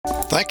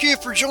Thank you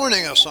for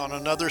joining us on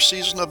another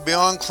season of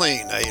Beyond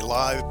Clean, a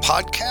live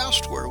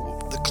podcast where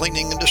the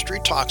cleaning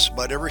industry talks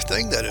about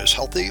everything that is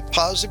healthy,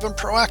 positive, and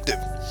proactive.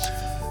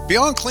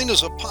 Beyond Clean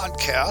is a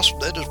podcast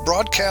that is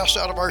broadcast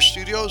out of our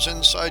studios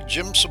inside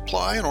Gym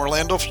Supply in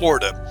Orlando,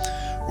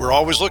 Florida. We're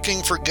always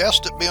looking for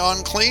guests at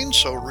Beyond Clean,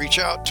 so reach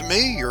out to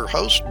me, your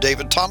host,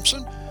 David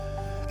Thompson,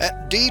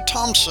 at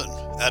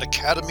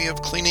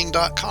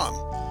dthompson@academyofcleaning.com,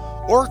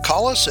 or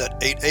call us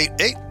at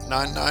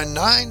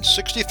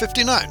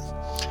 888-999-6059.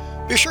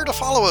 Be sure to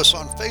follow us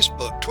on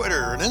Facebook,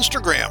 Twitter, and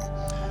Instagram.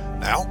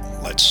 Now,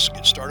 let's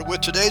get started with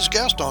today's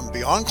guest on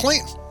Beyond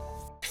Clean.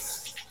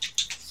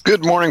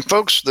 Good morning,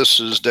 folks. This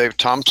is Dave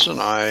Thompson.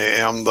 I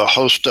am the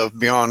host of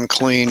Beyond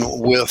Clean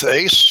with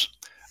Ace.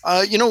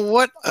 You know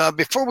what?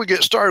 Before we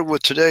get started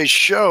with today's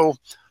show,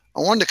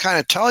 I wanted to kind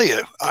of tell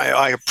you,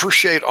 I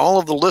appreciate all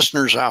of the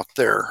listeners out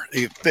there.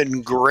 You've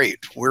been great.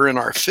 We're in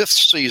our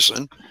 5th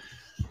season.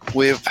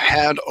 We've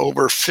had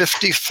over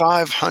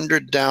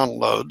 5,500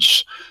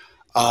 downloads.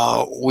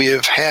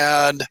 We've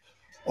had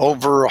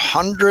over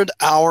 100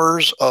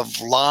 hours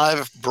of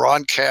live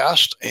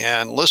broadcast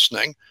and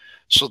listening.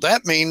 So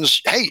that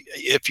means, hey,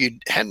 if you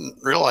hadn't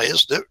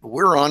realized it,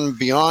 we're on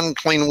Beyond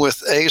Clean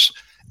with Ace,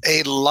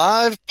 a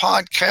live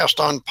podcast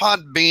on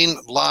Podbean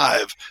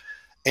Live.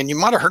 And you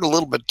might have heard a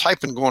little bit of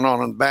typing going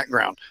on in the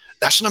background.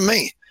 That's not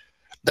me.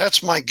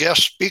 That's my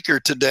guest speaker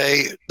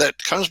today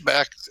that comes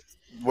back,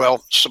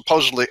 well,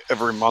 supposedly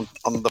every month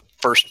on the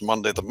first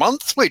Monday of the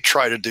month. We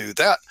try to do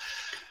that.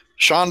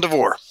 Sean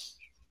DeVore.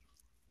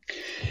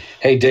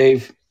 Hey,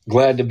 Dave.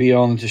 Glad to be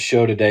on the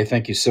show today.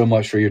 Thank you so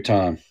much for your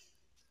time.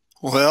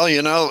 Well,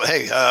 you know,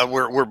 hey,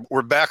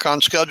 we're back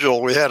on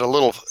schedule. We had a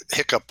little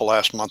hiccup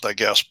last month, I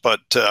guess, but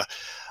hey,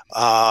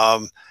 I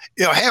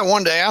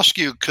wanted to ask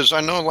you because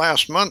I know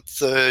last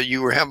month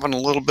you were having a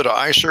little bit of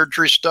eye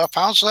surgery stuff.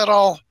 How's that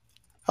all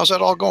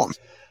going?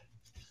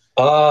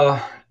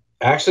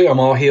 Actually, I'm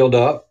all healed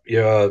up.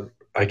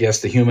 I guess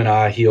the human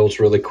eye heals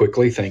really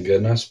quickly, thank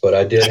goodness. But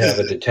I did have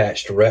a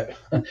detached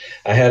retina.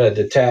 I had a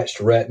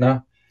detached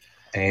retina,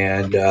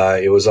 and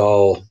it was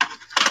all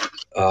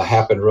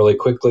happened really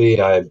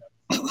quickly. I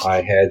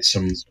had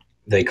some.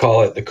 They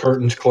call it the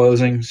curtains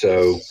closing.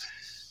 So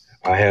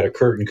I had a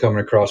curtain coming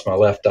across my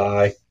left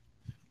eye.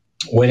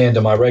 Went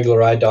into my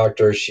regular eye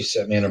doctor. She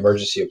sent me an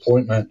emergency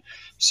appointment.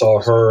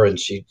 Saw her, and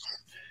she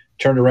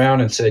turned around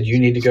and said, "You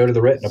need to go to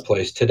the retina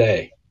place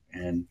today."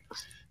 And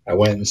I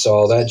went and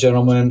saw that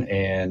gentleman,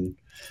 and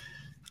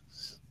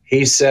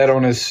he said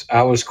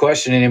I was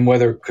questioning him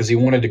because he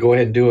wanted to go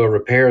ahead and do a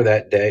repair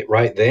that day,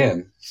 right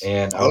then.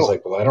 And I was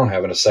like, well, I don't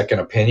have a second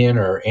opinion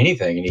or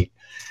anything. And he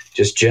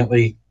just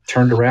gently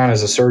turned around,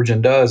 as a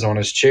surgeon does, on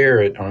his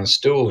chair, on his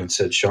stool, and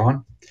said,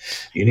 "Sean,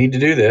 you need to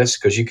do this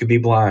because you could be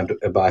blind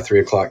by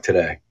 3:00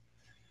 today."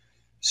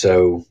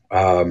 So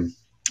I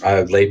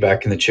laid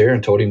back in the chair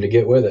and told him to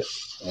get with it.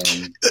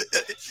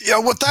 Yeah,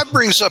 well, that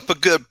brings up a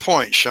good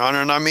point, Sean.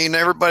 And I mean,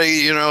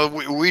 everybody,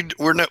 we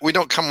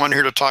don't come on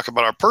here to talk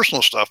about our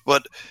personal stuff,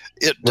 but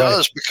it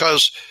does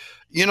because,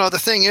 the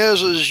thing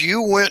is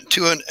you went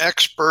to an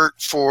expert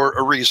for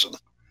a reason.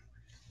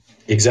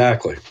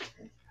 Exactly.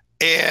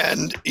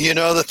 And,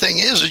 the thing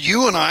is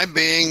you and I,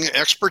 being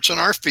experts in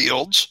our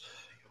fields,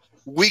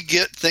 we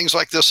get things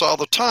like this all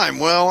the time.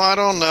 Well, I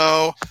don't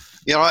know.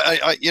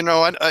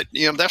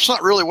 That's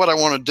not really what I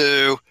want to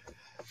do.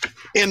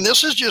 And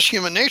this is just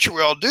human nature.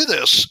 We all do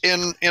this.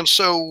 And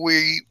so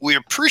we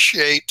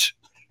appreciate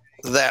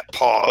that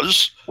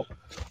pause.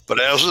 But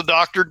as the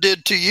doctor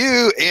did to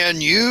you,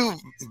 and you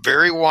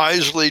very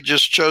wisely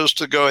just chose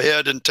to go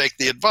ahead and take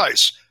the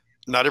advice.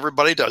 Not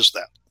everybody does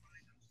that.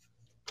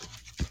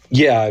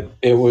 Yeah,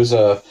 it was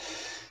a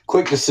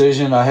quick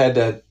decision. I had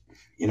to,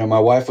 my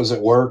wife was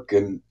at work,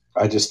 and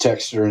I just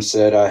texted her and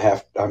said,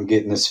 I'm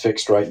getting this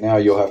fixed right now.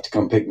 You'll have to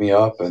come pick me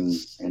up. And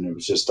it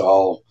was just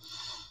all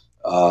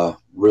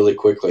really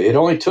quickly. It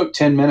only took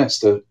 10 minutes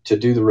to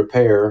do the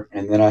repair,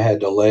 and then I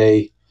had to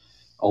lay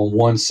on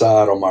one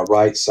side, on my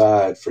right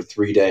side, for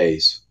 3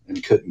 days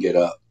and couldn't get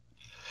up.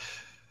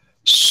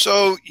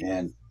 So,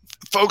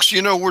 folks,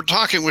 we're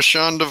talking with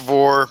Sean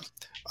DeVore.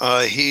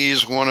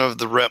 He's one of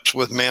the reps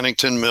with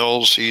Mannington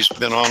Mills. He's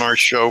been on our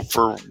show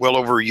for well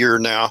over a year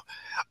now.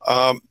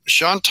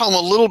 Sean, tell him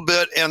a little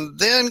bit, and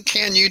then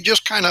can you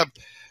just kind of,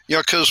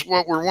 because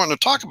what we're wanting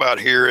to talk about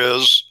here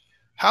is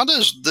how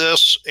does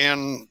this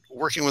and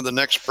working with an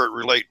expert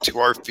relate to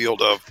our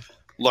field of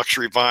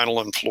luxury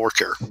vinyl and floor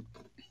care?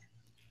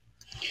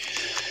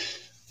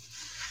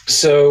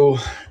 So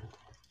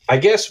I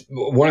guess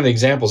one of the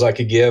examples I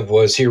could give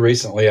was here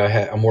recently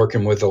I'm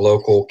working with a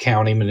local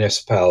county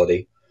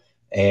municipality,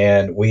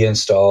 and we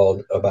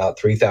installed about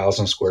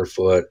 3,000 square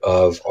foot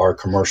of our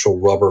commercial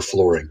rubber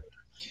flooring.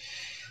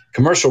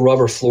 Commercial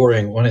rubber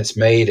flooring, when it's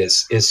made,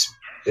 it's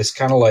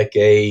kind of like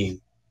a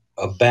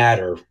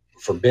batter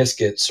for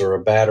biscuits or a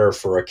batter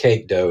for a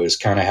cake dough is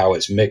kind of how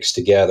it's mixed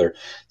together.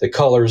 The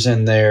colors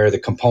in there, the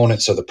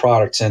components of the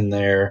products in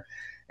there,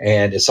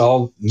 and it's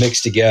all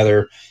mixed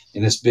together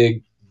in this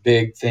big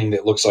thing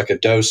that looks like a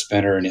dough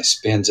spinner, and it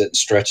spins it and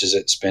stretches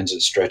it, spins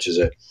it, stretches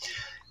it.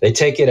 They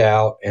take it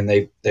out and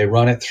they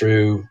run it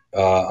through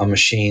a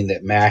machine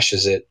that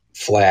mashes it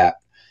flat.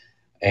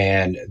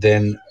 And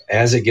then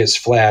as it gets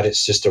flat,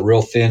 it's just a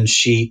real thin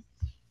sheet,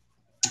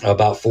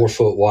 about 4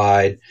 foot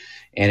wide,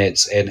 and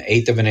it's an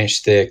eighth of an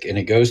inch thick, and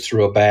it goes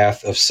through a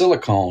bath of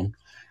silicone,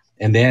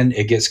 and then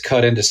it gets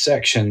cut into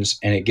sections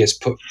and it gets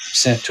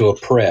sent to a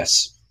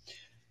press.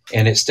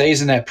 And it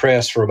stays in that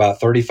press for about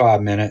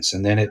 35 minutes,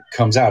 and then it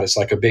comes out. It's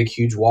like a big,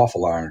 huge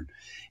waffle iron.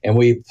 And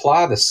we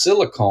apply the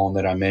silicone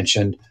that I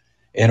mentioned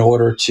in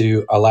order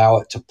to allow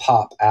it to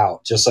pop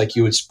out. Just like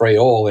you would spray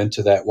oil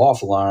into that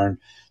waffle iron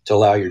to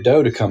allow your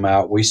dough to come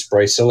out, we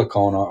spray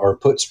silicone or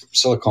put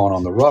silicone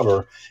on the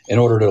rubber in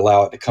order to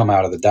allow it to come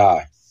out of the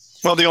die.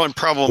 Well, the only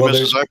problem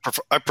is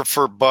I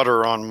prefer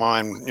butter on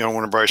mine,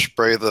 whenever I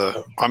spray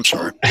I'm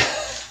sorry.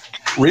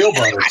 Real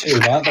butter, too,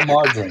 not the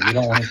margarine. You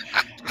don't want to.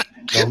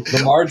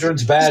 The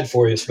margarine's bad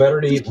for you. It's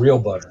better to eat real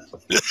butter.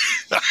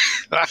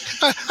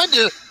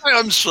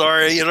 I'm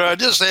sorry. I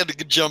just had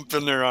to jump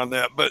in there on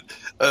that. But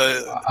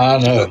I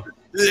know.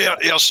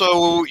 Yeah.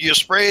 So you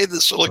spray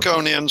the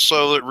silicone in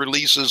so it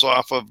releases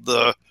off of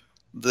the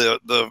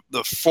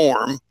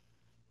form.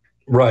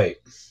 Right.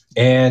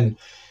 And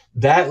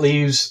that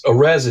leaves a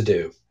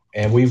residue.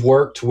 And we've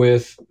worked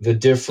with the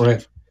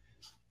different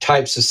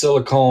types of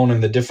silicone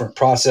and the different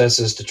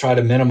processes to try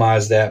to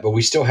minimize that, but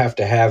we still have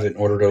to have it in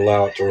order to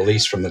allow it to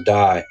release from the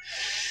die.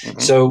 Mm-hmm.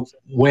 So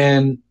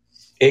when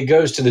it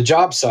goes to the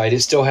job site,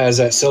 it still has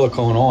that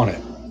silicone on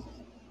it.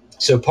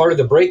 So part of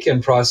the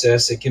break-in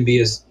process, it can be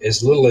as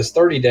little as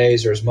 30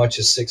 days or as much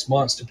as 6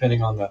 months,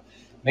 depending on the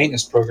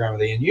maintenance program of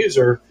the end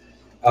user.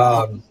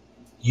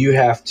 You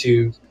have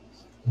to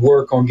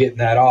work on getting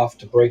that off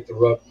to break the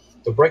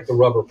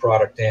rubber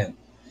product in.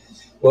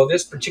 Well,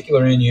 this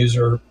particular end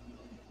user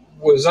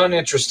was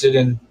uninterested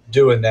in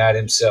doing that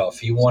himself.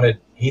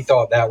 He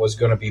thought that was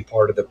going to be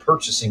part of the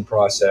purchasing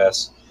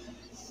process.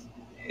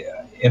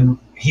 And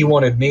he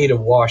wanted me to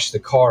wash the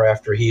car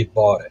after he had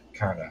bought it,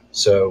 kind of.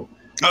 So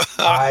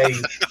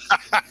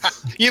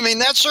You mean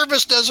that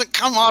service doesn't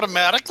come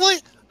automatically?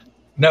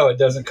 No, it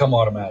doesn't come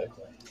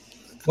automatically.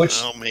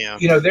 Which, oh, man.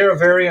 They're a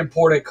very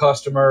important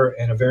customer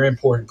and a very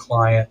important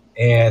client,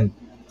 and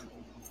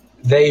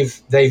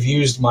they've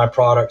used my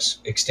products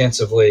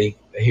extensively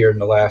here in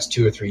the last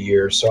 2 or 3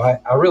 years. So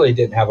I really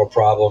didn't have a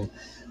problem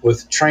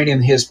with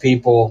training his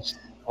people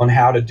on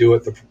how to do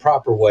it the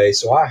proper way.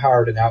 So I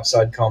hired an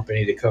outside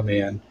company to come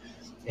in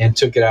and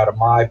took it out of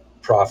my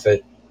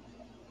profit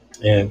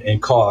and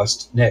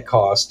net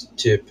cost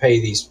to pay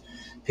these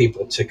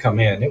people to come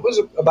in. It was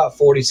about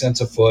 40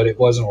 cents a foot. It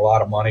wasn't a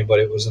lot of money, but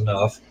it was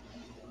enough.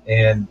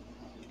 And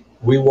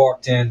we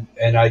walked in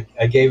and I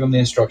gave them the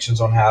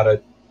instructions on how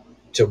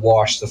to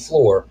wash the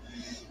floor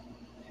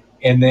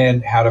and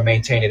then how to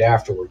maintain it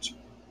afterwards.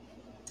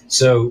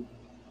 So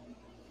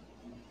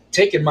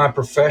taking my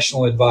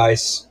professional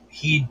advice,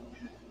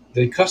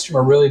 the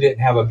customer really didn't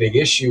have a big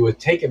issue with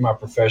taking my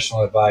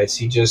professional advice.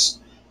 He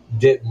just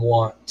didn't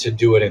want to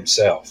do it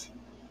himself.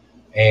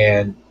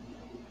 And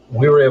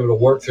we were able to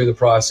work through the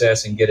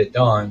process and get it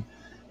done.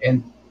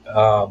 And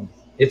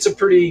it's a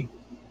pretty,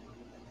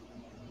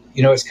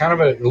 it's kind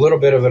of a little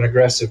bit of an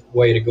aggressive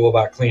way to go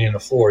about cleaning the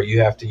floor. You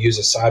have to use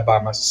a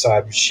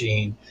side-by-side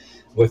machine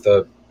with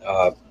a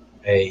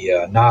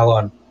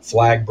nylon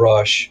flag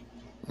brush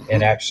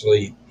and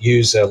actually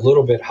use a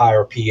little bit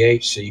higher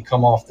pH. So you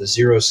come off the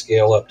 0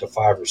 scale up to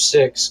 5 or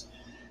 6.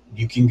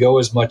 You can go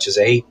as much as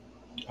 8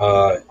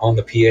 on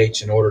the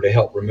pH in order to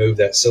help remove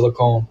that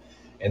silicone.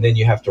 And then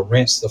you have to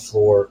rinse the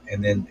floor.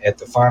 And then at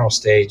the final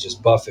stage is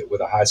buff it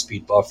with a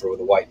high-speed buffer with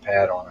a white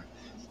pad on it.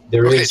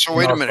 So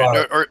wait a minute.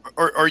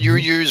 Are you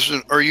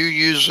using a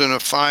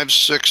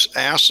 5-6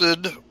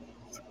 acid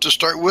to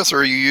start with, or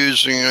are you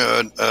using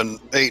an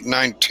 8,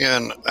 9,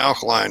 10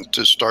 alkaline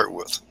to start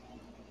with?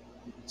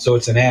 So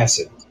it's an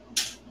acid.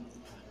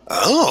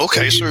 Oh,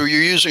 okay. So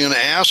you're using an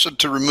acid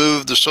to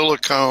remove the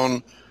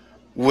silicone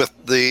with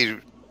the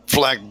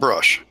flag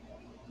brush.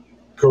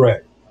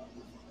 Correct.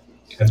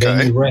 And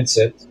then you rinse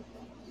it.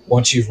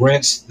 Once you've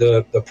rinsed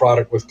the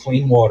product with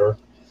clean water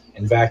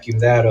and vacuum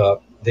that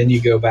up, then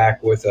you go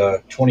back with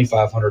a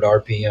 2,500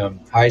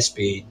 RPM high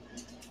speed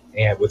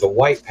and with a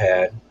white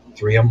pad,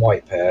 3M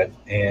white pad,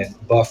 and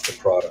buff the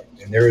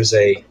product. And there's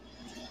a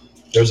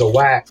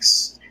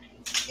wax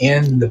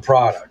in the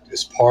product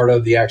as part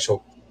of the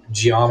actual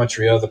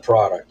geometry of the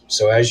product.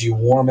 So as you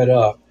warm it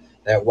up,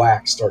 that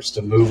wax starts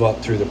to move up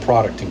through the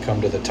product and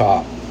come to the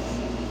top.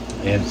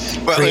 And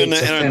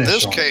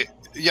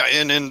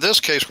in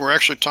this case, we're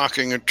actually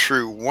talking a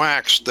true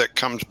wax that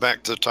comes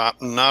back to the top,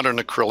 not an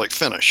acrylic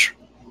finish.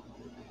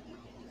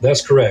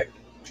 That's correct.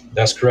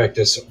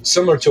 It's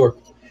similar to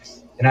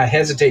and I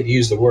hesitate to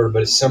use the word,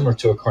 but it's similar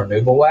to a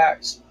carnauba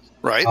wax.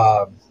 Right.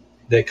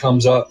 That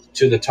comes up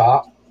to the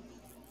top.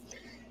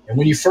 And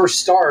when you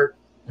first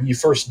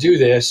do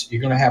this,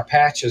 you're going to have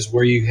patches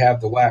where you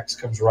have the wax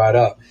comes right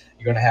up.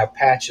 You're going to have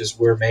patches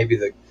where maybe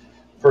the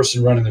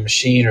person running the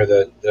machine or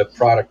the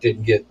product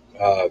didn't get,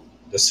 the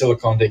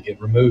silicone didn't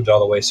get removed all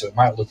the way. So it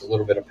might look a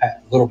little bit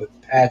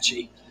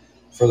patchy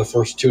for the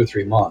first 2 or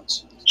 3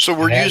 months. So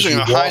we're using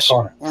a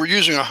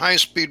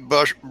high-speed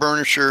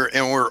burnisher,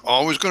 and we're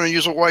always going to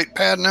use a white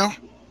pad now?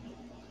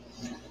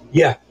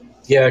 Yeah,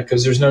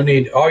 because there's no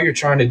need. All you're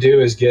trying to do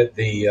is get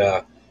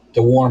to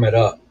warm it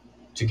up,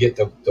 to get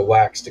the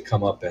wax to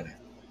come up in it.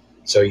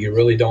 So you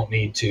really don't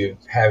need to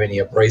have any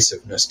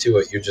abrasiveness to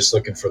it. You're just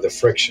looking for the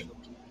friction.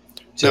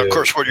 Now, of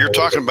course, what you're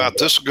talking about,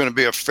 this is going to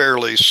be a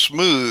fairly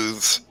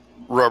smooth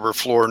rubber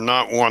floor,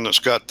 not one that's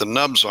got the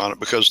nubs on it,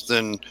 because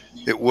then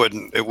it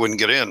wouldn't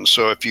get in.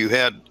 So if you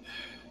had,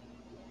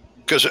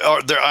 because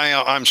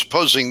I'm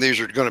supposing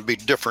these are going to be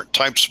different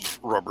types of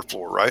rubber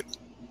floor, right?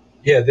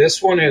 Yeah,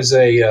 this one is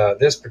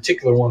this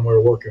particular one we're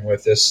working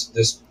with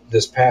this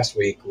past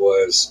week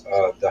was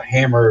the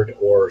hammered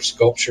or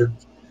sculptured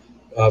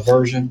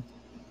version.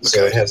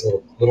 So it has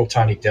little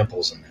tiny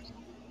dimples in it.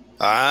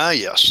 Ah,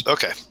 yes.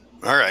 Okay.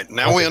 All right.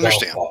 Now we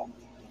understand.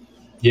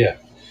 Yeah.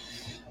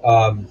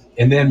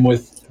 And then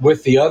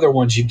with the other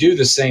ones, you do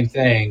the same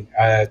thing,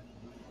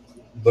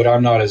 but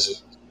I'm not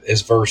as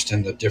versed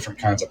in the different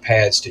kinds of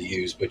pads to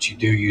use, but you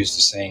do use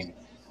the same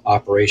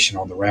operation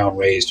on the round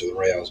raised or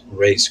the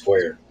raised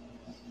square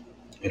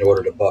in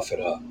order to buff it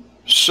up.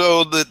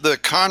 So the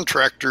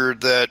contractor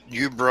that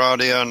you brought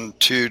in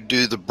to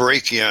do the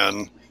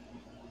break-in,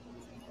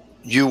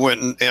 you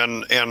went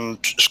and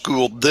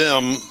schooled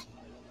them,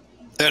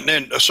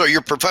 and so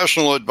your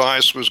professional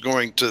advice was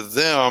going to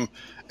them,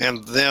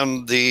 and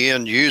then the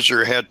end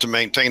user had to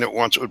maintain it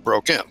once it was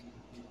broke in.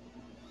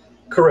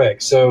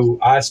 Correct. So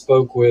I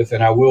spoke with,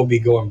 and I will be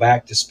going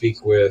back to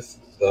speak with,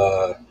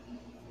 I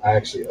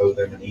actually owe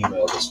them an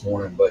email this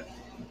morning, but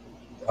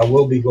I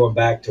will be going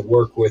back to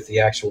work with the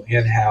actual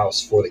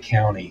in-house for the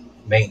county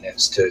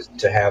maintenance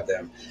to have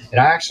them.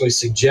 And I actually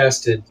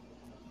suggested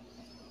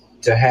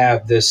to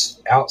have this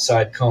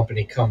outside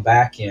company come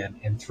back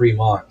in 3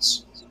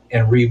 months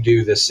and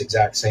redo this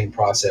exact same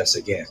process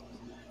again.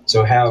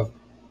 So have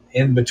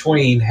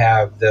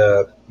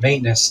the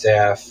maintenance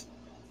staff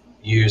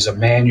use a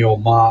manual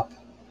mop,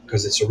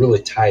 because it's a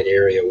really tight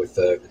area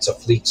it's a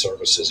fleet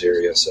services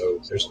area.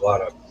 So there's a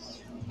lot of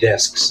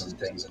desks and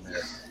things in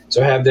there.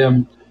 So have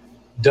them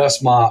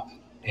dust mop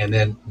and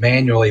then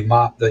manually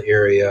mop the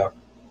area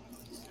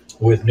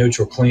with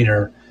neutral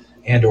cleaner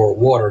and or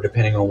water,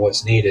 depending on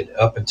what's needed,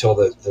 up until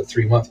the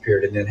 3 month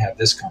period, and then have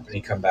this company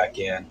come back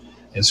in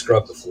and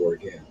scrub the floor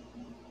again.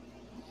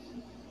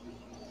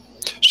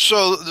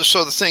 So the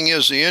thing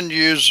is, the end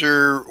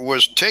user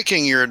was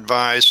taking your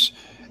advice.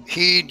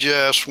 He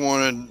just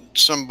wanted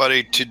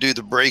somebody to do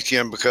the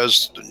break-in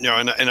because,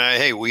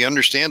 hey, we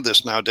understand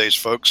this nowadays,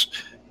 folks.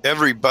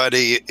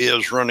 Everybody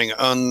is running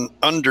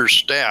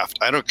understaffed.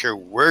 I don't care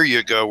where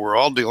you go. We're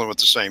all dealing with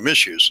the same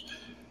issues.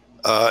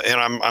 And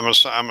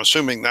I'm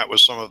assuming that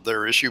was some of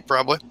their issue,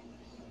 probably.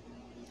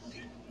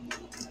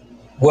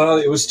 Well,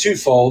 it was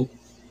twofold.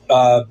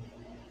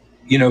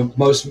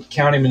 Most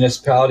county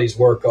municipalities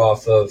work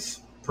off of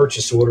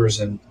purchase orders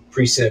and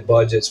preset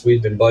budgets.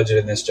 We'd been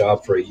budgeting this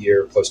job for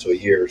close to a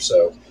year.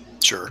 So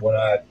sure.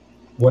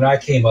 When I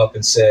came up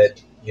and said,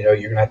 you're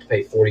going to have to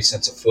pay 40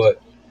 cents a foot,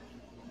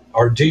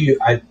 or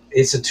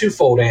it's a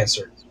twofold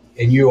answer,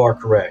 and you are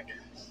correct.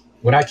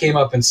 When I came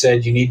up and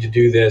said you need to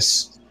do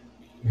this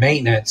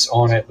maintenance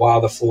on it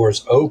while the floor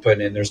is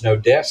open and there's no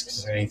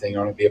desks or anything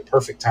on it, it'd be a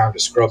perfect time to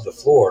scrub the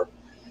floor.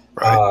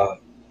 Right.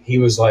 He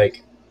was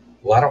like,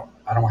 well,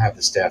 I don't have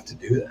the staff to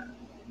do that.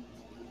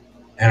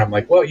 And I'm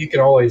like, well, you can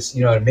always,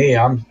 to me,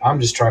 I'm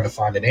just trying to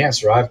find an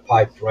answer. I've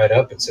piped right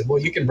up and said,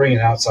 well, you can bring an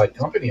outside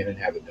company in and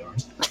have it done.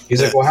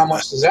 He's like, well, how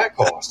much does that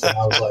cost? And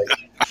I was like,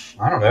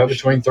 I don't know,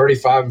 between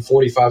 35 and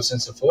 45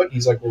 cents a foot. And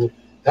he's like, well,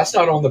 that's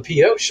not on the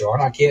PO,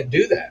 Sean. I can't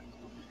do that.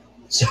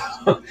 So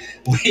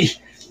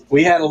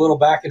we had a little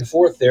back and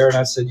forth there. And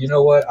I said, you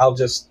know what? I'll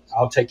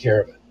take care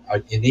of it.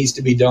 It needs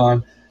to be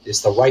done. It's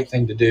the right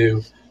thing to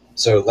do.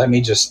 So let me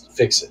just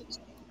fix it.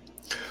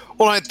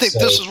 Well, I think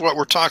this is what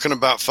we're talking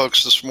about,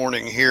 folks, this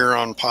morning here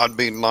on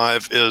Podbean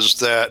Live, is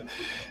that,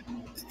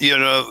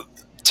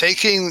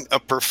 taking a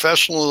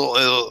professional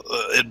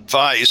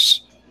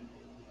advice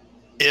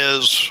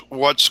is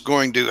what's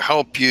going to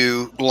help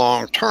you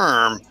long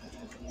term.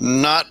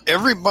 Not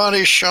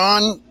everybody,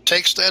 Sean,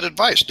 takes that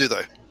advice, do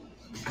they?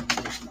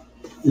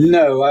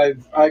 No, I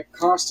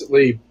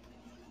constantly,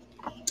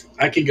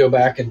 I can go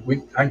back and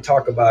I can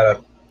talk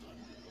about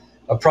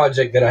a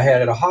project that I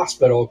had at a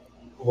hospital.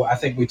 Well, I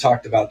think we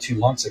talked about 2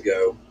 months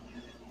ago,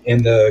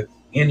 and the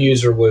end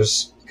user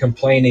was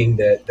complaining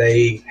that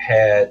they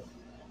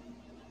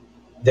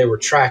were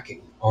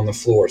tracking on the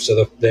floor. So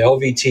the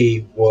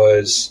LVT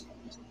was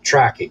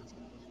tracking.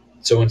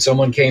 So when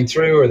someone came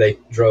through or they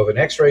drove an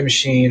x-ray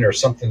machine or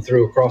something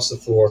through across the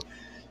floor,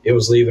 it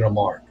was leaving a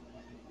mark.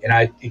 And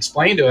I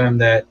explained to him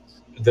that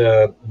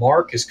the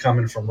mark is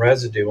coming from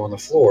residue on the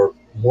floor,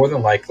 more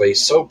than likely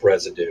soap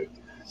residue.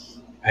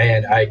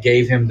 And I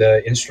gave him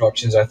the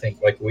instructions, I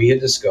think, like we had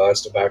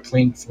discussed, about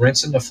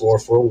rinsing the floor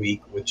for a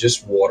week with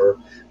just water.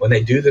 When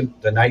they do the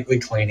nightly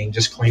cleaning,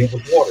 just clean it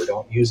with water.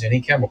 Don't use any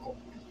chemical.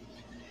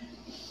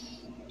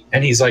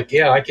 And he's like,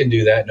 yeah, I can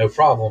do that, no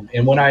problem.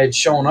 And when I had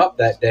shown up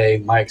that day,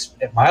 my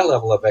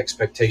level of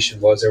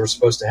expectation was they were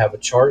supposed to have a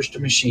charged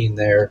machine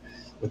there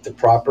with the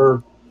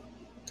proper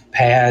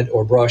pad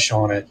or brush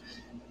on it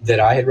that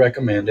I had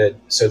recommended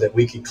so that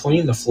we could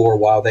clean the floor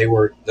while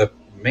the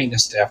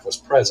maintenance staff was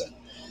present.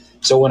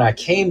 So when I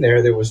came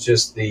there was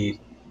just the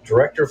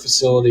director of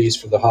facilities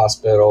for the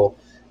hospital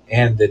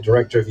and the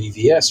director of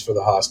EVS for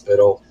the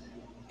hospital.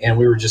 And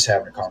we were just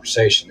having a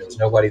conversation. There was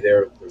nobody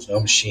there. There was no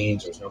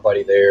machines. There was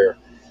nobody there.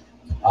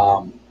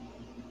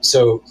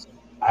 So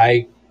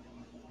I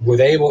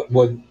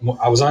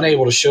was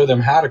unable to show them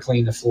how to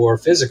clean the floor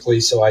physically.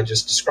 So I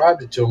just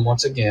described it to them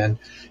once again,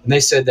 and they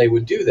said they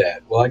would do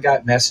that. Well, I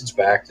got message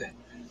back that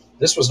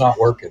this was not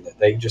working, that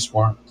they just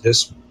weren't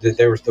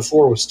the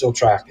floor was still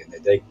tracking,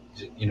 that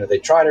they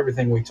tried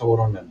everything we told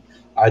them and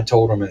I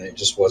told them, and it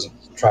just wasn't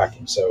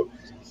tracking. So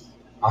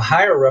a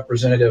higher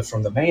representative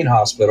from the main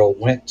hospital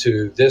went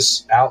to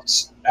this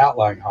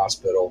outlying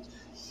hospital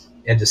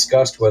and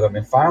discussed with them,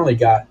 and finally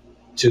got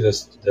to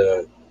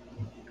the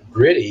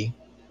gritty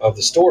of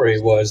the story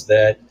was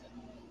that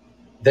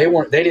they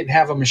didn't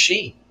have a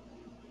machine.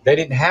 They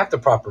didn't have the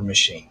proper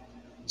machine.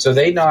 So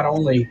they not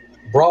only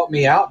brought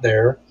me out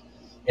there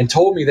and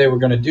told me they were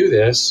going to do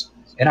this,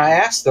 and I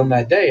asked them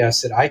that day, I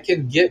said, I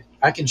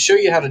can show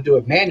you how to do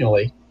it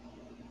manually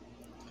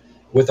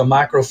with a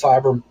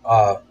microfiber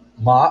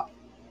mop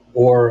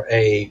or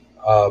a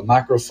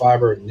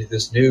microfiber,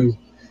 this new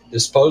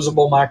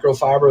disposable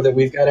microfiber that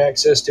we've got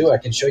access to. I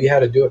can show you how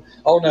to do it.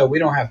 Oh no, we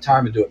don't have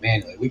time to do it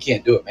manually. We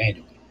can't do it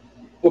manually.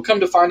 Well,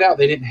 come to find out,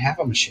 they didn't have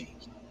a machine.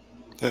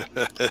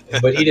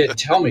 But he didn't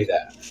tell me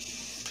that.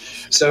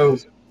 So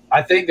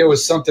I think there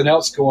was something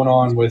else going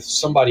on with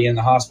somebody in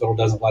the hospital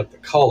doesn't like the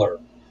color.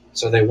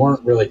 So they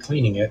weren't really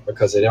cleaning it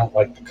because they don't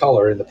like the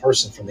color. And the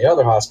person from the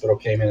other hospital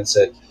came in and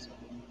said,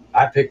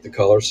 I picked the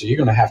color, so you're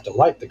going to have to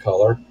like the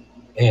color,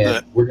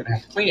 and we're going to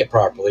have to clean it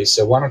properly.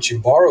 So why don't you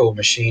borrow a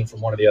machine from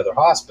one of the other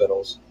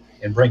hospitals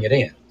and bring it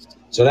in?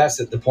 So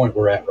that's at the point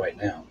we're at right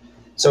now.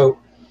 So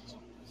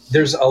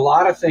there's a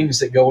lot of things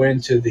that go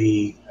into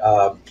the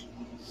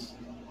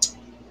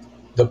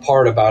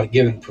part about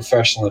giving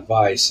professional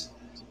advice,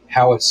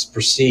 how it's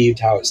perceived,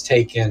 how it's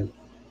taken,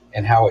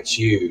 and how it's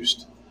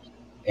used.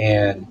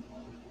 And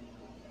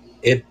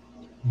it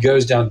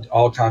goes down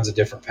all kinds of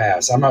different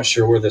paths. I'm not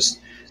sure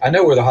I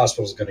know where the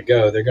hospital is going to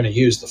go. They're going to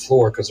use the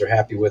floor because they're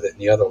happy with it in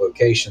the other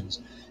locations,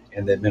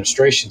 and the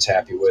administration's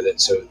happy with it.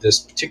 So this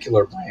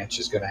particular branch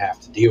is going to have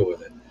to deal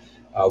with it.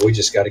 We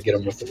just got to get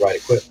them with the right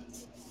equipment.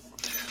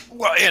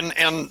 Well,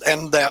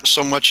 and that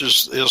so much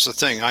is the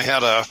thing. I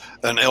had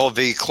an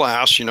LV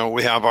class.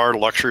 We have our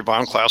luxury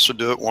vinyl class. We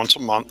do it once a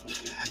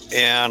month,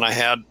 and I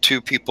had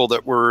two people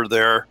that were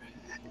there,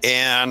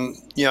 and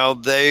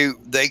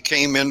they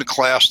came into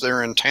class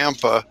there in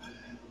Tampa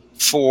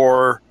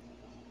for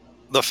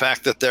the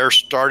fact that they're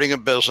starting a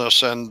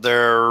business and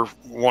they're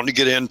wanting to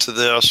get into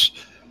this,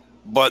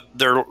 but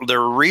they're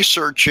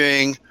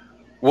researching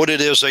what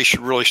it is they should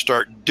really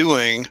start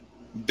doing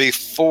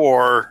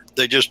before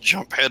they just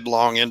jump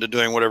headlong into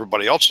doing what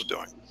everybody else is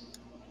doing.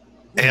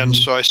 Mm-hmm. And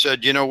so I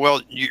said,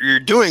 well,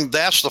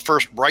 that's the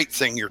first right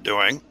thing you're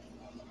doing,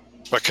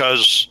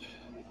 because,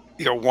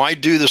 why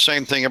do the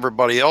same thing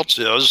everybody else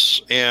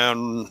is?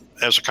 And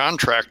as a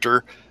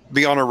contractor,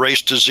 be on a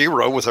race to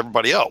zero with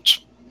everybody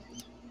else.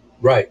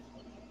 Right.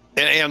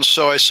 And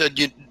so I said,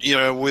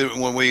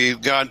 when we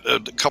got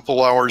a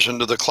couple hours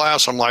into the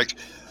class, I'm like,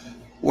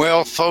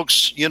 well,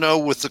 folks,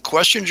 with the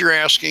questions you're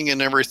asking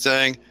and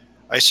everything,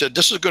 I said,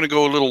 this is going to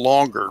go a little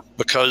longer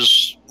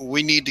because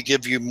we need to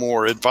give you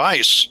more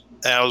advice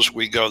as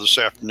we go this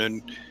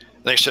afternoon.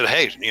 And they said,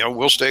 hey,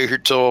 we'll stay here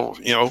till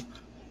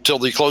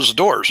they close the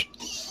doors.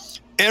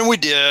 And we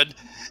did.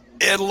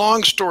 And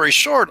long story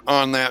short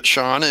on that,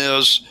 Sean,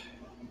 is,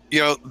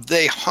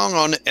 they hung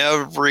on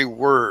every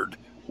word.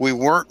 We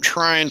weren't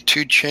trying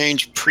to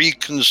change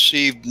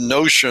preconceived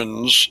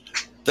notions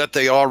that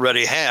they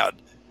already had.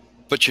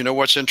 But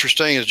what's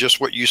interesting is just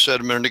what you said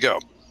a minute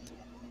ago.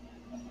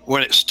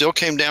 When it still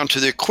came down to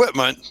the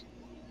equipment,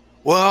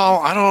 well,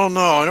 I don't know.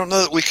 I don't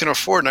know that we can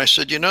afford. And I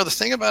said, the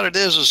thing about it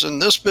is in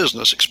this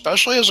business,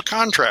 especially as a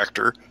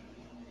contractor,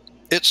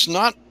 it's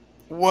not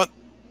what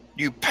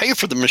you pay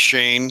for the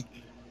machine.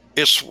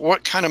 It's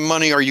what kind of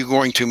money are you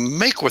going to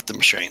make with the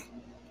machine?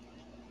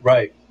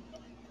 Right.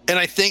 And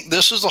I think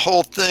this is the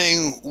whole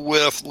thing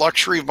with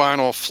luxury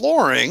vinyl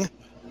flooring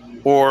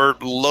or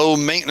low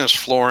maintenance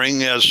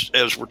flooring, as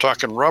we're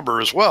talking rubber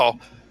as well,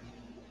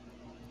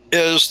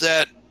 is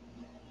that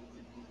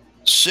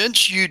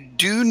since you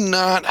do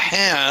not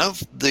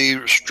have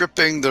the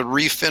stripping, the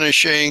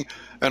refinishing,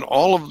 and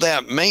all of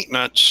that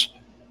maintenance,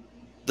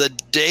 the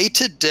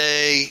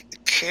day-to-day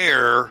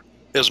care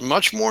is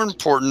much more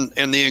important,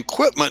 and the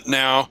equipment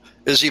now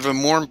is even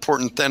more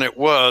important than it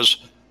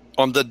was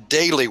on the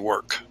daily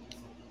work.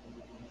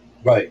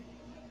 Right.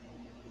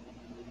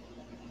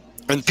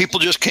 And people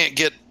just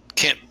can't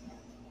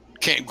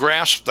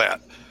grasp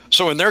that.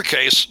 So in their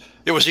case,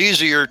 it was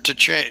easier to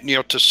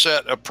change, to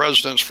set a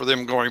precedence for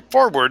them going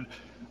forward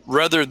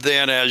rather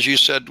than, as you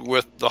said,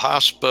 with the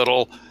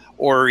hospital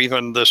or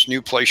even this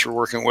new place you're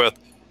working with,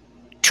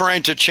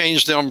 trying to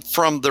change them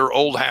from their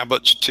old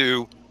habits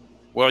to,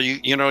 well,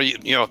 you know,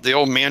 the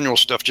old manual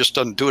stuff just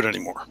doesn't do it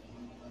anymore.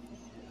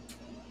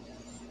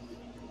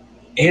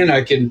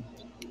 And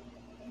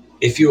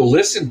if you'll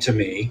listen to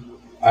me,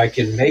 I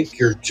can make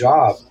your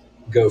job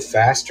go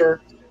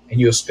faster, and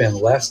you'll spend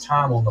less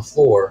time on the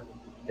floor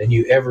than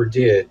you ever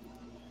did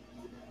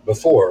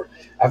before.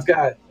 I've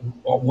got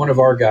one of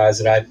our guys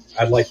that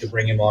I'd like to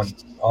bring him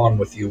on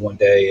with you one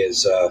day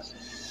is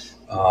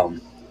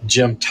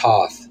Jim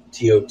Toth.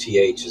 Toth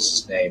is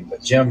his name,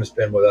 but Jim has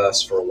been with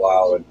us for a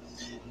while, and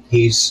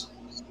he's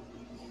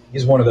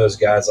one of those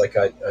guys. Like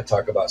I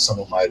talk about some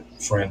of my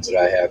friends that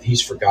I have.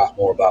 He's forgot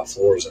more about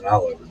floors than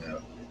I'll ever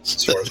know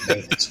as far as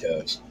maintenance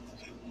goes.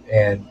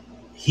 And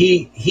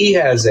he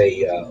has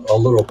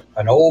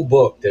an old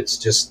book that's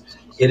just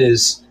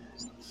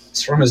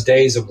it's from his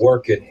days of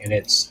working, and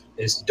it's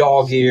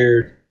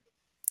dog-eared.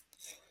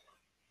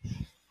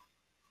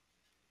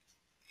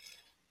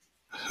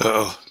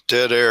 Oh,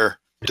 dead air.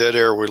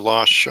 We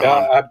lost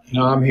Sean.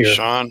 No, I'm here.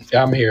 Sean?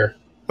 I'm here.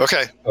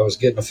 Okay. I was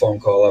getting a phone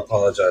call. I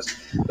apologize.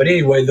 But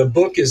anyway, the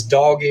book is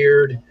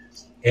dog-eared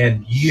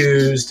and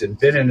used and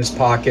been in his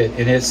pocket,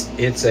 and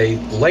it's a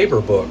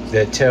labor book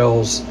that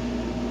tells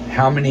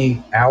how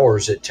many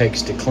hours it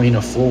takes to clean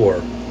a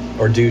floor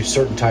or do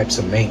certain types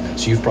of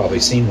maintenance. You've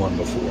probably seen one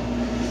before.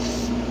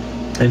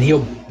 And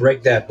he'll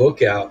break that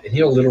book out, and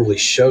he'll literally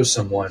show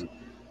someone,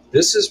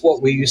 this is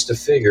what we used to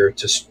figure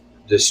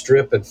to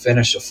strip and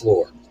finish a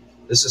floor.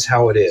 This is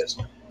how it is.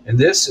 And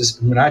this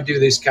is, when I do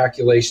these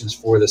calculations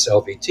for this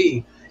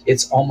LVT,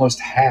 it's almost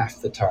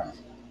half the time.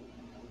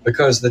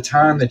 Because the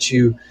time that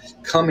you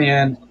come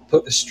in,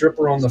 put the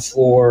stripper on the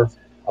floor,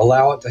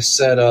 allow it to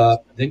set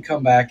up, then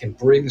come back and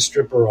bring the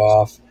stripper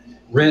off,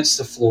 rinse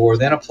the floor,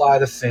 then apply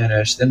the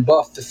finish, then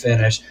buff the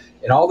finish,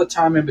 and all the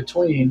time in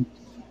between,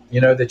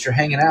 that you're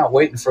hanging out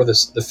waiting for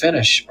the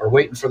finish or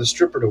waiting for the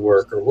stripper to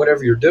work or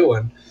whatever you're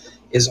doing,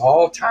 is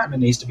all time that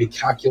needs to be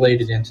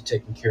calculated into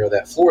taking care of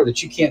that floor,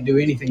 that you can't do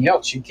anything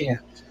else. You can't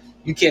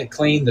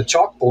clean the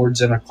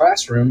chalkboards in a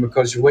classroom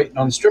because you're waiting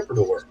on the stripper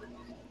to work.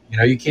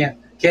 You can't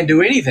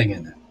do anything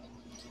in that.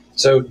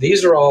 So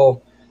these are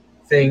all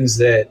things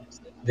that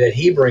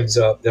he brings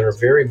up that are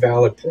very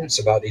valid points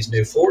about these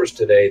new floors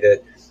today,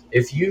 that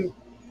if you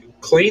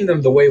clean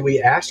them the way we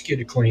ask you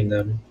to clean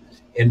them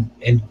and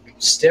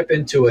step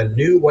into a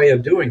new way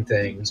of doing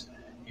things,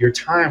 your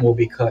time will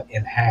be cut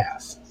in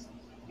half.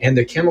 And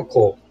the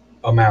chemical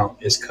amount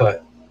is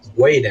cut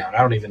way down. I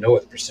don't even know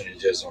what the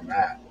percentage is on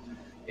that.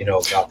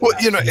 About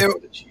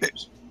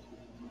the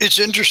it's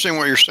interesting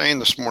what you're saying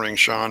this morning,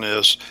 Sean,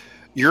 is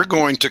you're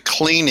going to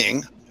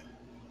cleaning,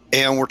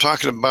 and we're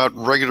talking about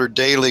regular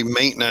daily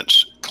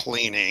maintenance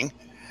cleaning.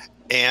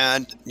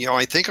 And,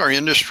 I think our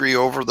industry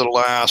over the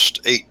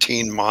last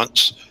 18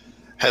 months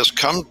has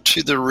come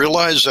to the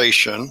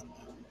realization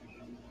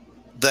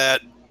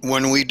that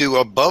when we do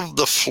above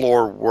the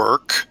floor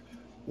work,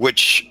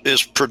 which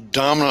is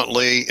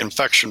predominantly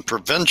infection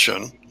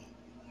prevention,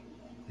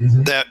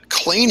 that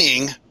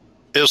cleaning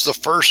is the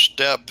first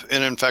step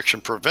in infection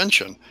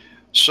prevention.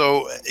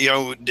 So,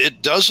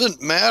 it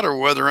doesn't matter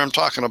whether I'm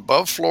talking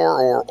above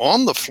floor or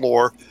on the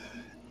floor.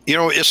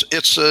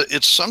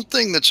 It's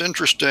something that's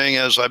interesting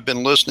as I've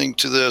been listening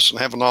to this and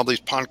having all these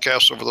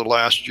podcasts over the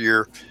last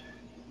year,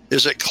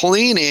 is that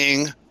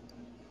cleaning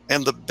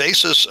and the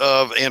basis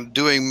of and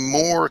doing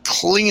more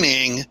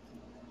cleaning,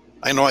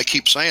 I know I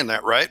keep saying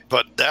that, right?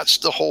 But that's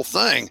the whole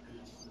thing.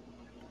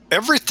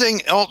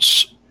 Everything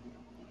else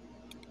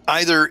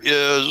either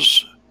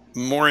is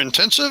more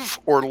intensive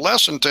or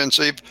less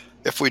intensive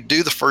if we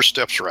do the first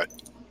steps right.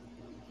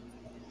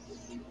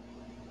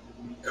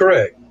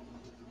 Correct.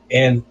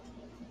 And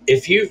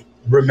if you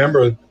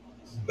remember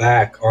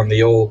back on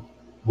the old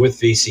with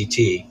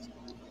VCT,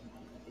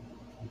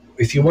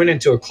 if you went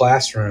into a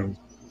classroom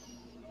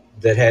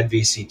that had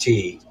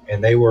VCT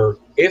and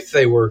if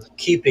they were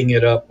keeping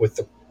it up with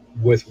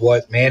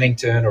what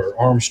Mannington or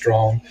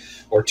Armstrong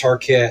or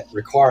Tarkett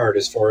required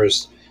as far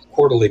as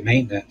quarterly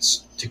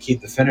maintenance to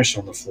keep the finish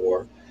on the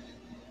floor,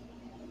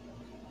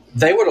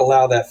 they would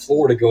allow that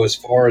floor to go as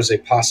far as they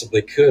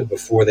possibly could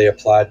before they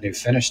applied new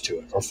finish to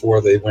it or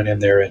before they went in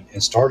there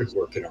and started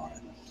working on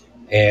it.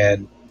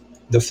 And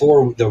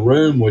the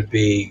room would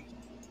be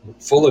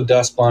full of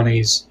dust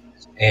bunnies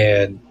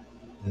and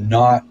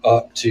not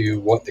up to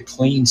what the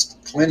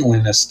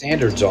cleanliness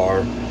standards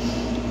are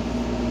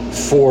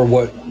for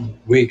what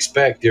we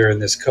expect during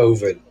this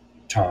COVID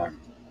time.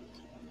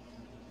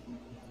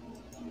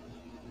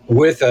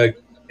 With a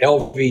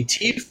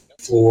LVT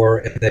floor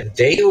and the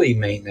daily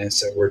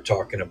maintenance that we're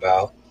talking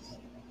about,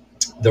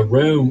 the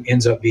room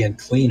ends up being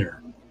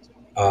cleaner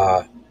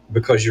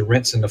because you're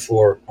rinsing the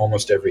floor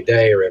almost every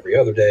day or every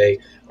other day,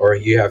 or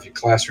you have your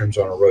classrooms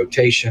on a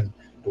rotation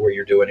where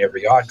you're doing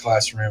every odd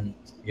classroom,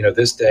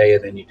 this day,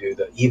 and then you do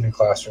the even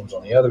classrooms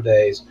on the other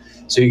days.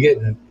 So you're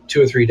getting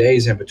 2 or 3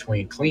 days in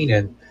between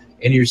cleaning,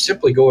 and you're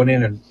simply going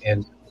in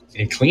and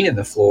cleaning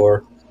the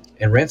floor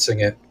and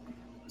rinsing it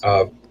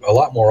a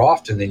lot more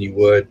often than you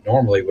would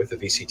normally with the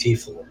VCT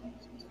floor.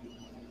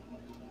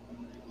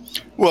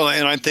 Well,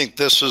 and I think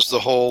this is the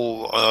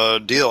whole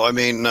deal. I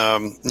mean,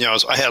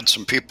 I had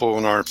some people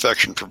in our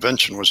infection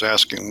prevention was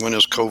asking, when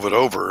is COVID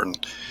over?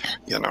 And,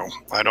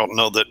 I don't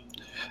know that,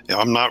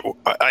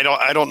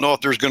 I don't know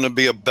if there's going to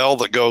be a bell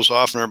that goes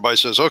off and everybody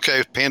says,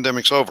 okay,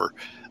 pandemic's over.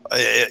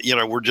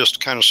 We're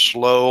just kind of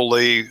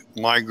slowly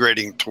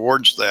migrating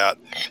towards that.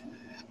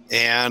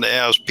 And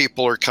as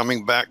people are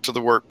coming back to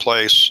the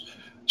workplace,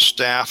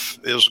 staff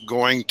is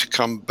going to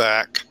come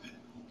back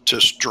to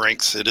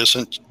strength. It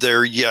isn't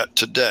there yet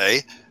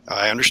today.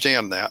 I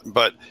understand that.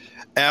 But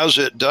as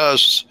it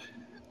does,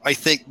 I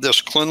think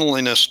this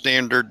cleanliness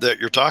standard that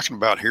you're talking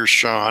about here,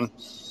 Sean,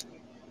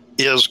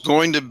 is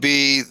going to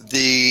be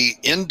the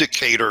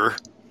indicator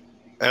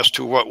as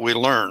to what we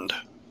learned.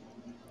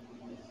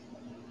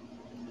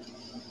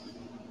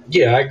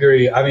 Yeah, I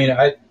agree. I mean,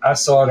 I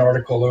saw an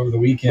article over the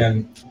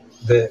weekend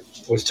that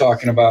was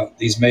talking about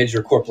these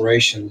major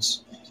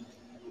corporations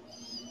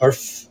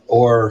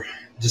or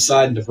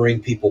deciding to bring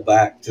people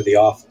back to the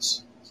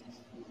office.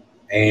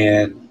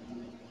 And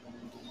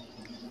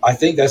I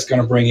think that's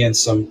going to bring in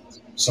some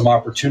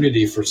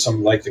opportunity for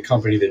some like the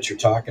company that you're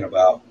talking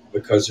about,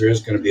 because there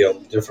is going to be a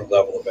different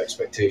level of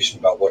expectation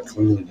about what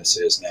cleanliness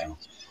is now.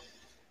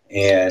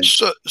 And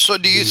so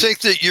do you think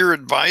that your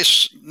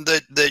advice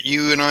that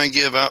you and I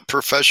give out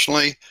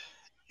professionally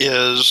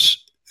is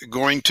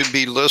going to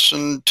be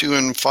listened to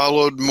and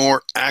followed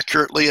more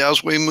accurately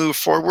as we move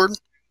forward?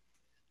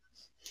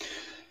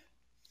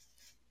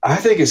 I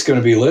think it's going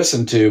to be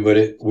listened to,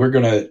 but we're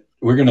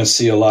going to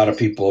see a lot of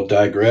people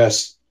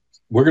digress.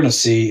 We're going to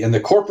see in the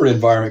corporate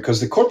environment,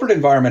 because the corporate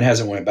environment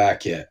hasn't went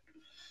back yet.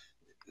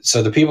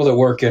 So the people that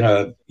work in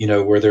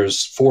where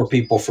there's 4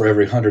 people for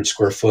every 100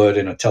 square foot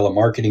in a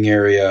telemarketing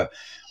area,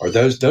 or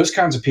those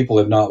kinds of people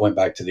have not went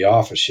back to the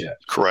office yet.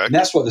 Correct. And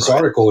that's what this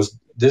article was.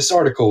 This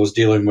article was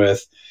dealing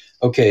with.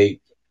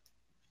 Okay,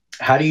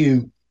 how do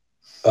you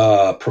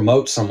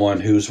promote someone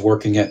who's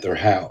working at their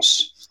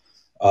house?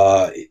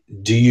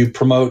 Do you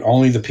promote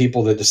only the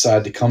people that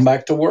decide to come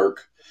back to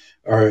work,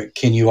 or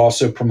can you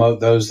also promote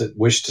those that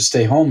wish to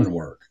stay home and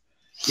work?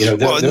 These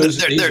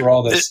are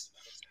all this.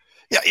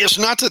 Yeah, it's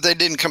not that they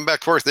didn't come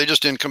back to work; they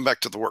just didn't come back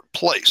to the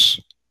workplace.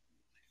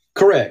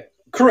 Correct.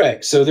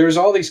 So there's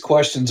all these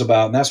questions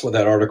about, and that's what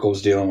that article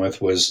was dealing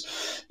with,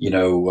 was,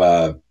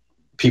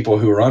 people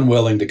who are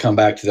unwilling to come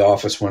back to the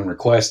office when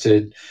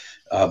requested,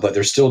 but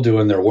they're still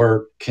doing their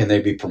work. Can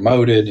they be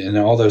promoted, and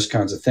all those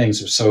kinds of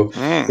things? So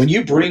when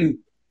you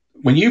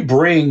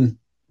bring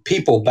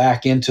people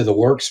back into the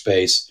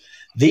workspace,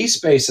 these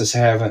spaces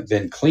haven't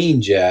been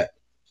cleaned yet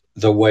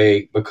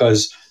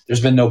because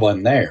there's been no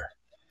one there.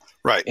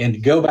 Right.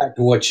 And go back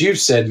to what you've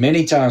said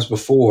many times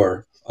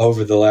before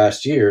over the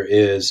last year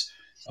is,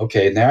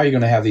 okay, now you're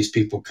going to have these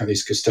people,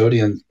 these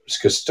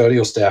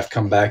custodial staff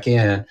come back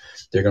in.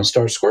 They're going to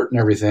start squirting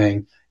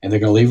everything, and they're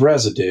going to leave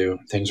residue.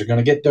 Things are going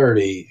to get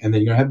dirty, and then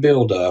you're going to have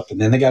buildup.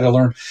 And then they got to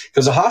learn,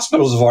 because the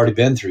hospitals have already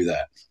been through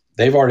that.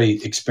 They've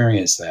already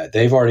experienced that.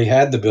 They've already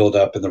had the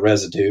buildup and the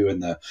residue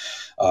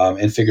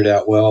and figured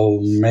out, well,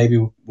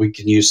 maybe we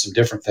can use some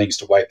different things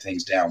to wipe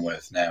things down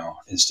with now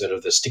instead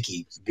of the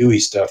sticky, gooey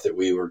stuff that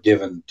we were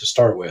given to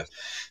start with.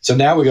 So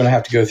now we're going to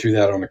have to go through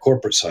that on the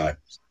corporate side.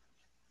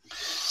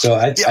 So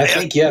I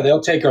think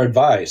they'll take our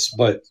advice,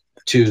 but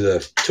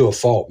to a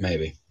fault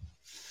maybe.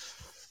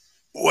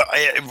 Well,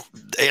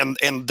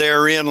 and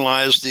therein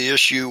lies the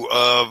issue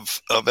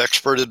of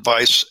expert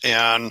advice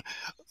and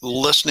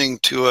listening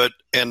to it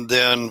and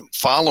then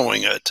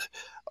following it.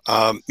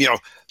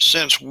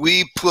 Since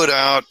we put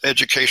out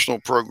educational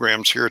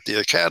programs here at the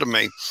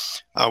Academy,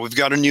 we've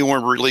got a new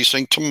one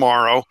releasing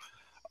tomorrow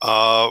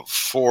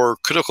for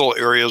critical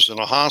areas in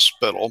a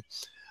hospital,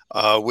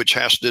 which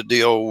has to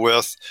deal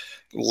with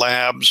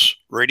labs,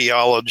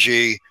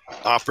 radiology,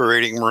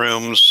 operating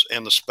rooms,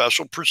 and the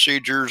special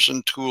procedures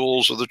and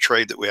tools of the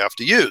trade that we have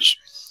to use.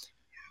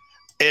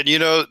 And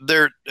in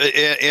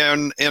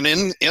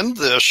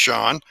this,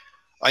 Sean,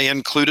 I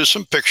included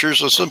some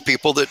pictures of some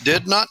people that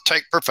did not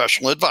take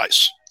professional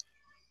advice.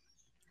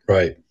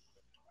 Right.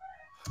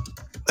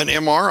 An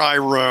MRI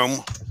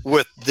room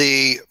with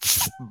the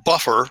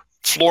buffer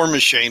floor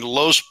machine,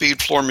 low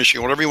speed floor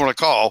machine, whatever you want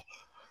to call,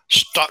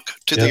 stuck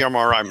to the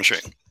MRI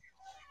machine.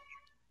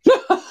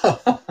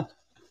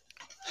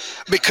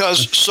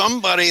 Because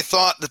somebody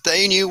thought that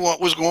they knew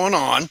what was going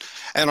on.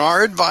 And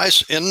our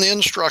advice in the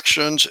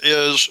instructions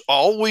is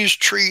always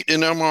treat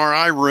an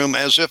MRI room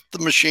as if the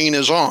machine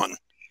is on.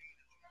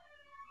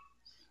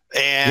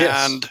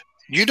 And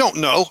you don't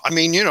know. I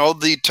mean,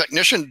 the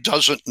technician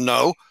doesn't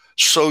know.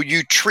 So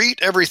you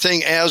treat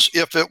everything as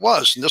if it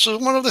was. And this is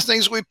one of the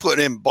things we put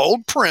in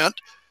bold print.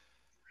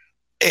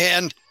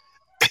 And,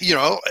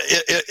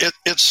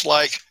 it's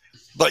like,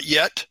 but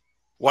yet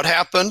what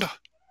happened?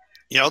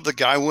 The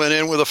guy went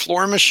in with a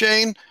floor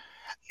machine,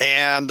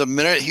 and the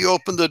minute he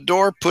opened the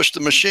door, pushed the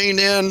machine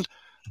in,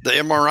 the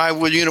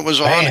MRI unit was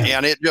on,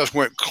 and it just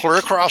went clear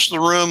across the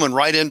room and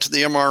right into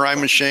the MRI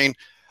machine.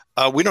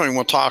 We don't even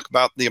want to talk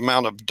about the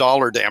amount of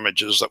dollar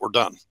damages that were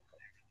done.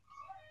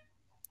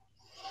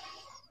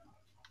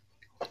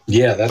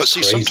 Yeah, that's But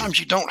see, crazy. sometimes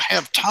you don't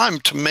have time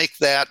to make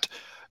that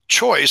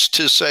choice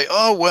to say,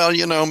 oh, well,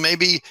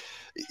 maybe,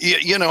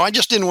 I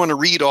just didn't want to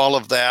read all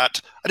of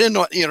that. I didn't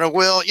know,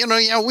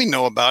 yeah, we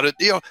know about it.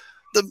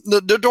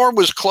 The door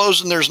was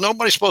closed and there's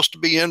nobody supposed to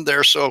be in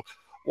there. So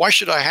why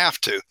should I have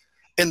to?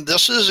 And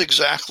this is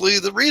exactly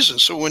the reason.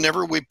 So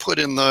whenever we put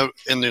in the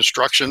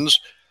instructions,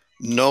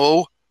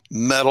 no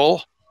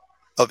metal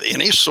of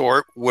any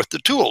sort with the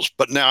tools.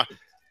 But now,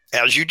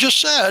 as you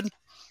just said,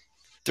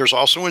 there's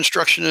also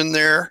instruction in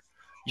there.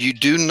 You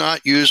do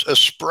not use a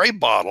spray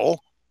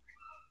bottle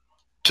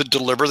to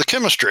deliver the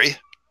chemistry,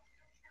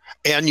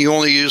 and you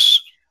only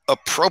use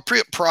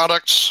appropriate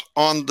products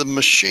on the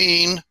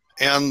machine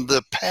and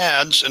the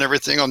pads and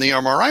everything on the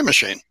MRI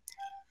machine.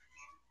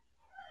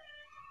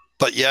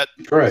 But yet,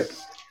 correct.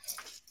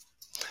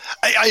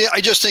 I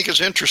just think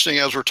it's interesting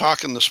as we're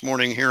talking this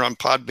morning here on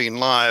Podbean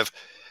Live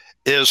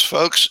is,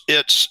 folks,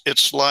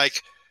 it's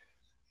like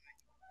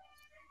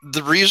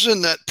the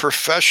reason that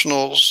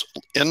professionals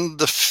in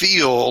the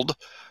field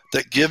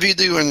that give you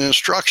the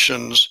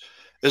instructions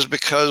is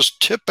because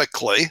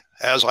typically,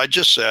 as I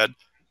just said,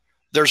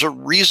 there's a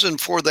reason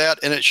for that,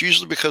 and it's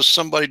usually because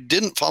somebody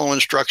didn't follow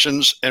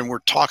instructions, and we're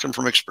talking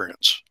from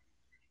experience.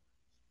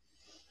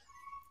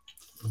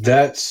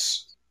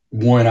 That's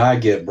when I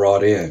get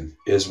brought in,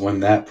 is when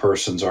that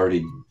person's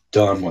already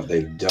done what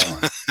they've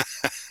done.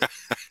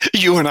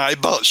 You and I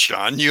both,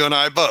 Sean. You and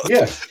I both.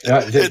 Yeah,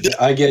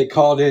 I get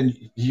called in.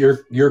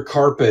 Your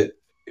carpet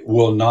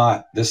will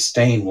not. This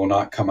stain will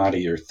not come out of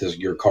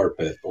your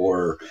carpet,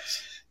 or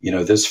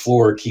this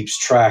floor keeps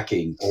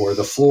tracking, or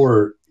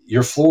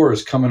your floor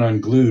is coming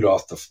unglued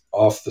off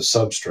the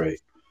substrate.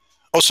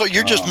 Oh, so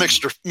you're just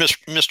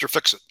Mr.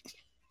 Fix-It.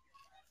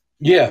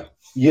 Yeah.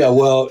 Yeah,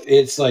 well,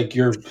 it's like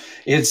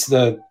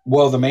the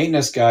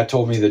maintenance guy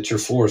told me that your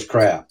floor is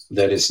crap,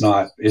 that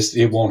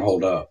it won't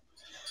hold up.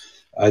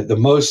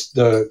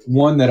 The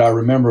one that I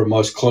remember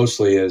most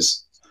closely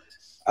is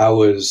I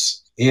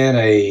was in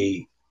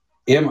an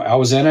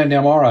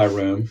MRI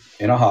room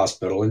in a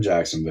hospital in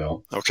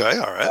Jacksonville. Okay,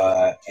 all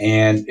right.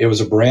 And it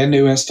was a brand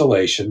new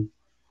installation,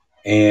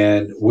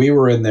 and we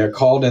were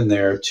called in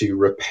there to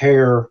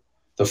repair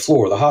the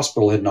floor. The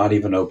hospital had not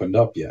even opened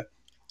up yet.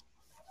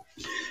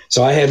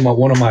 So I had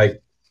one of my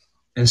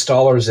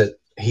installers that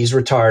he's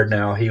retired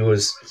now. He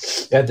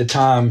was at the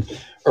time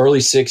early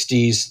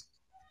 60s,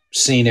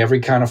 seen every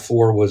kind of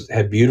floor,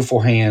 had beautiful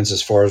hands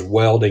as far as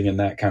welding and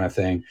that kind of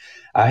thing.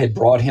 I had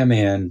brought him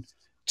in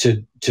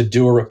to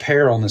do a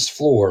repair on this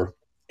floor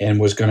and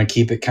was going to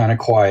keep it kind of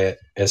quiet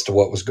as to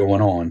what was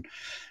going on,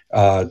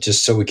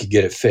 just so we could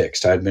get it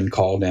fixed. I had been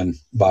called in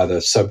by the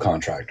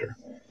subcontractor.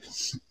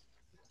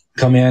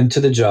 Come into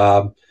the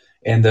job,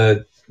 and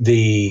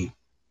the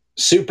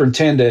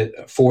superintendent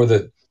for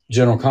the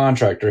general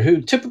contractor,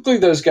 who typically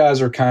those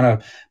guys are kind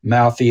of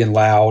mouthy and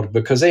loud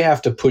because they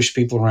have to push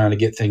people around to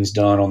get things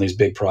done on these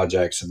big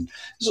projects. And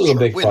this was a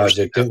big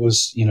project. It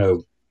was,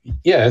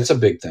 it's a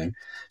big thing.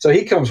 So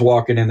he comes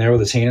walking in there with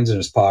his hands in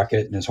his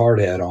pocket and his hard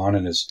hat on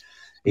and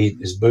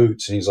his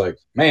boots. And he's like,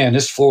 man,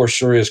 this floor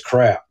sure is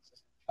crap.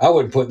 I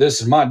wouldn't put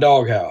this in my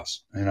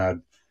doghouse. And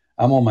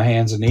I'm on my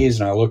hands and knees,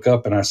 and I look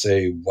up and I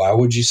say, why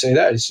would you say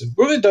that? He said,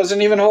 well, it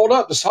doesn't even hold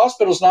up. This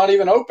hospital's not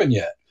even open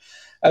yet.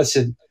 I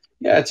said,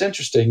 yeah, it's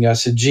interesting. I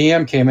said,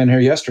 GM came in here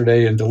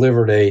yesterday and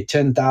delivered a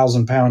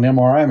 10,000-pound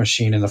MRI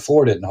machine, and the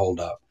floor didn't hold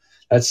up.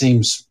 That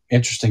seems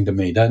interesting to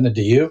me, doesn't it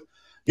to you?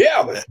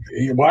 Yeah, but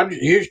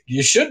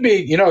you should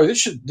be,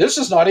 this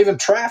is not even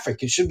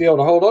traffic. You should be able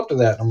to hold up to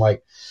that. And I'm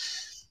like,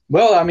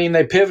 well, I mean,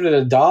 they pivoted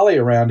a dolly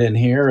around in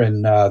here,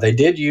 and they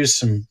did use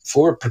some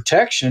floor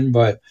protection,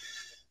 but,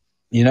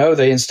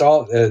 they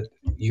installed,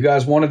 you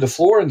guys wanted the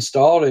floor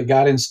installed, it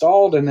got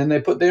installed, and then they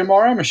put the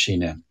MRI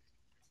machine in.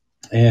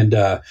 And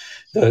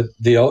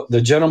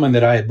the gentleman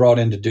that I had brought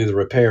in to do the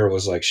repair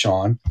was like,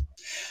 Sean,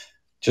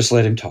 just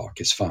let him talk.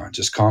 It's fine.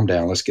 Just calm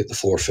down. Let's get the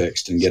floor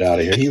fixed and get out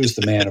of here. He was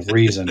the man of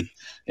reason.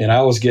 And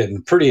I was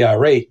getting pretty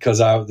irate because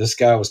this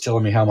guy was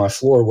telling me how my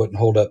floor wouldn't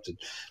hold up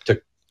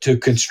to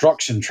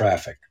construction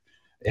traffic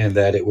and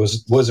that it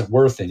wasn't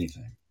worth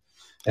anything.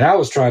 And I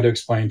was trying to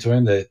explain to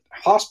him that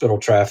hospital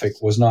traffic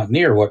was not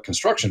near what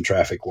construction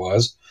traffic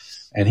was.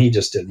 And he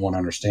just didn't want to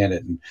understand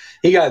it. And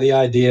he got the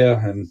idea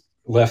and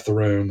left the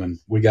room, and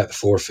we got the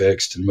floor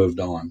fixed and moved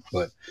on.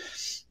 But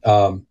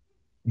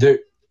there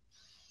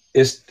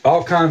is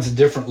all kinds of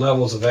different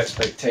levels of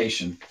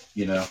expectation,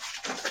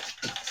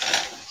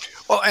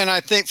 Well, and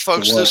I think,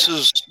 folks, this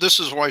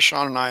is why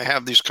Sean and I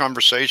have these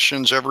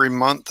conversations every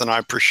month, and I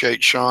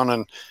appreciate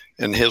Sean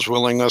and his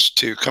willingness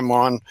to come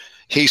on.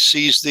 He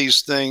sees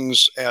these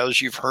things,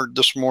 as you've heard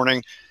this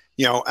morning,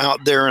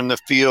 out there in the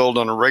field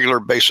on a regular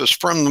basis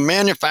from the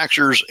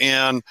manufacturers.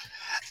 And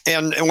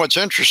what's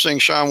interesting,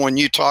 Sean, when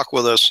you talk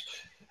with us,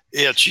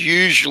 it's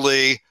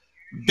usually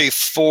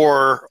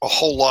before a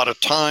whole lot of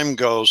time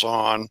goes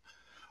on,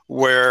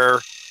 where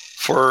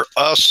for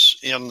us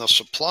in the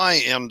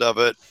supply end of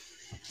it,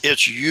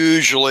 it's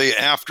usually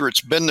after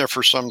it's been there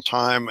for some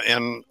time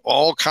and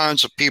all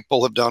kinds of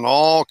people have done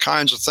all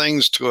kinds of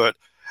things to it,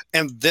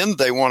 and then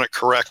they want it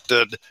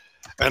corrected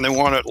and they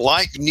want it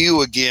like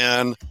new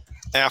again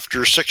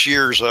after 6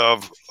 years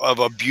of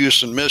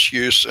abuse and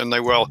misuse, and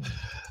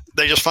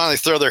they just finally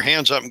throw their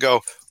hands up and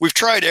go, we've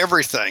tried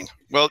everything.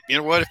 Well, you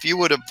know what? If you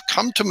would have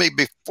come to me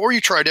before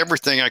you tried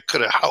everything, I could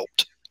have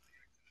helped.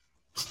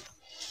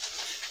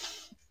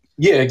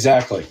 Yeah,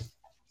 exactly.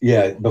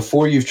 Yeah,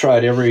 before you've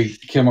tried every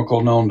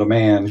chemical known to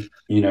man,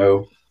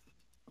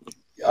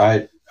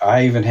 I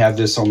even have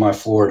this on my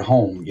floor at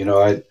home.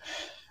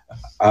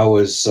 I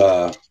was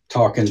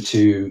talking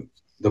to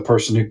the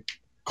person who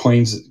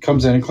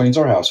comes in and cleans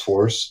our house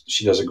for us.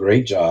 She does a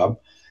great job,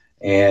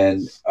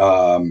 and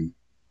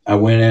I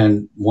went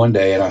in one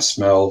day and I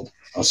smelled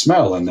a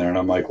smell in there, and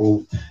I'm like,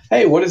 "Well,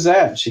 hey, what is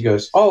that?" She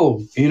goes,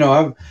 "Oh,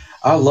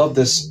 I love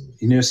this.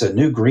 It's a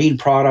new green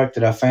product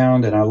that I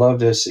found, and I love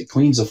this. It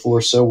cleans the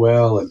floor so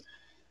well."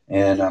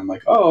 And I'm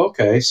like, "Oh,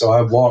 okay." So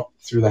I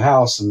walked through the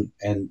house,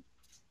 and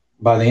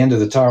by the end of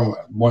the time,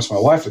 once my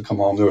wife had come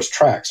home, there was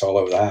tracks all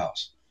over the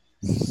house.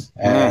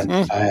 And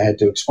I had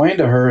to explain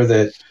to her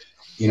that,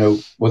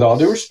 with all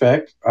due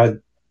respect,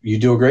 you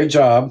do a great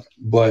job,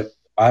 but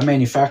I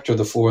manufacture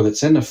the floor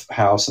that's in the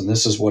house, and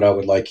this is what I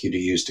would like you to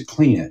use to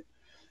clean it,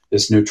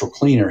 this neutral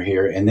cleaner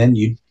here. And then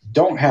you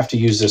don't have to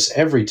use this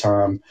every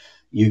time.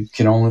 You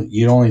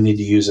only need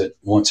to use it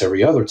once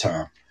every other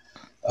time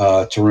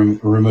to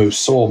remove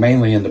soil,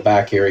 mainly in the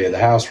back area of the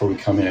house where we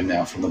come in and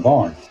out from the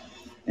barn.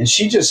 And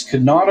she just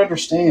could not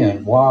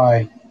understand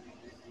why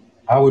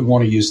I would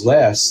want to use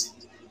less,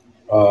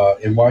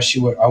 and why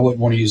I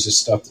wouldn't want to use this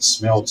stuff that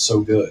smelled so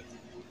good.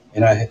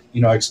 And I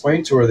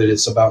explained to her that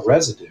it's about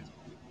residue,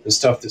 the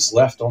stuff that's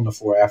left on the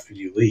floor after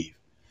you leave.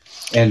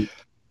 And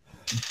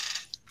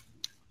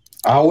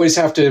I always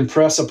have to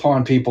impress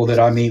upon people that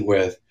I meet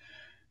with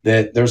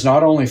that there's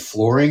not only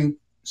flooring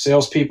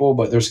salespeople,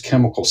 but there's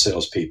chemical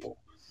salespeople.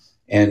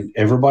 And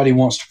everybody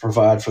wants to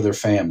provide for their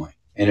family,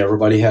 and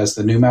everybody has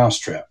the new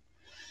mousetrap.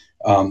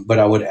 But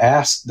I would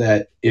ask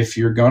that if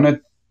you're going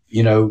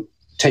to,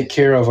 take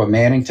care of a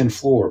Mannington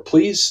floor,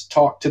 please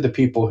talk to the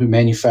people who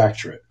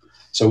manufacture it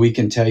so we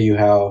can tell you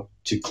how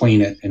to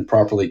clean it and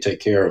properly take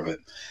care of it,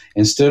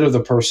 instead of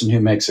the person who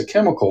makes a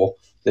chemical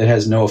that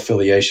has no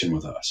affiliation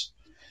with us.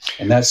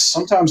 And that's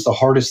sometimes the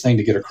hardest thing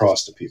to get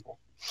across to people.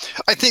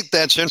 I think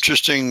that's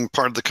interesting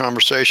part of the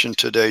conversation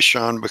today,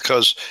 Sean,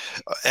 because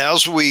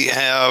as we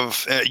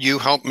have, you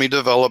helped me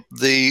develop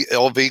the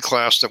LV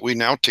class that we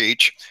now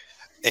teach.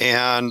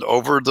 And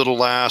over the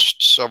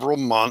last several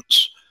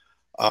months,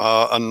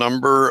 a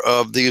number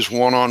of these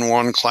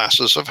one-on-one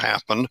classes have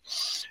happened.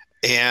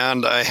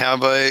 And I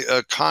have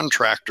a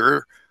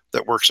contractor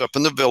that works up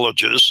in the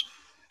Villages,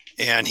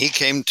 and he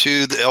came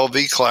to the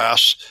LV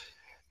class.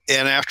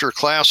 And after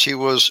class, he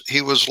was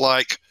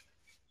like,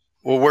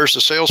 well, where's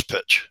the sales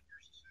pitch?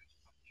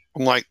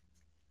 I'm like,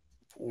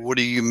 what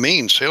do you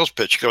mean sales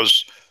pitch? He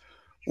goes,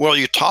 well,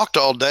 you talked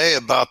all day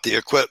about the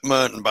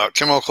equipment and about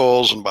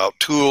chemicals and about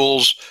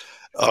tools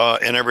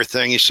and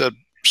everything. He said,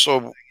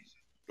 so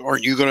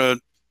aren't you going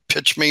to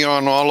pitch me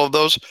on all of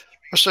those?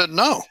 I said,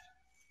 no.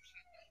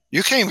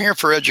 You came here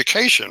for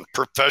education,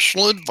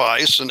 professional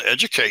advice and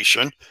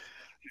education.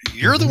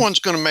 You're the one's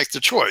going to make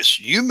the choice.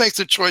 You make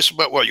the choice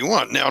about what you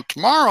want. Now,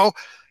 tomorrow,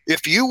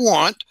 if you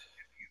want,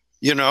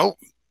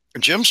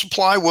 Gem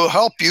Supply will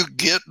help you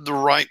get the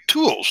right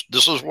tools.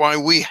 This is why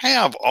we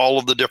have all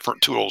of the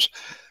different tools.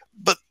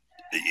 But,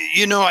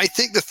 I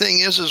think the thing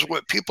is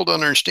what people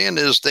don't understand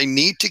is they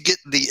need to get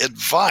the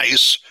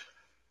advice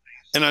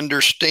and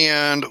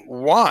understand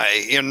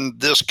why. In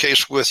this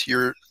case with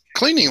your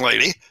cleaning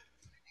lady,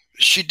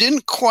 she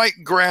didn't quite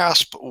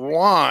grasp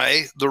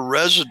why the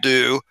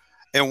residue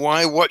and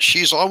why what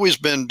she's always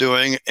been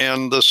doing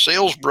and the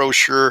sales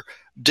brochure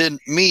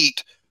didn't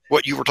meet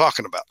what you were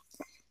talking about.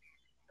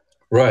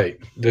 Right.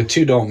 The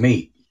two don't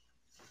meet.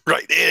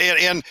 Right.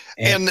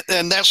 And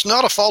that's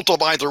not a fault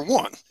of either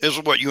one, is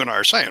what you and I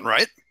are saying,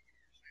 right?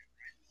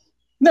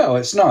 No,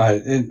 it's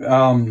not.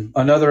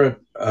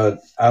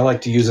 I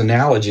like to use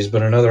analogies,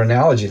 but another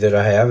analogy that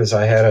I have is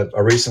I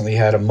recently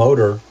had a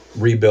motor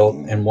rebuilt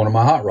in one of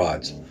my hot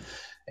rods.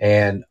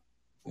 And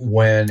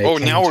when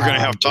now we're going to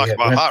have to talk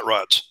about hot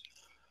rods.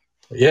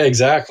 Yeah,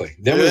 exactly.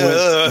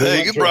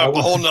 Then you brought up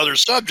a whole nother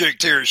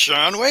subject here,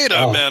 Sean. Wait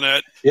a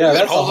minute. Yeah,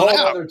 that's a whole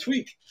other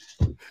tweak.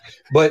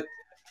 But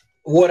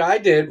what I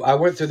did, I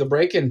went through the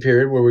break-in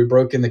period where we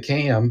broke in the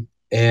cam,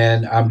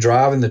 and I'm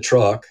driving the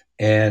truck,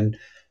 and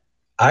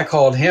I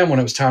called him when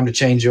it was time to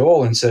change the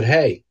oil and said,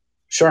 hey,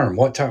 Sherm,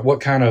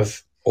 what kind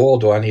of oil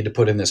do I need to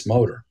put in this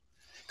motor?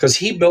 Because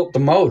he built the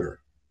motor.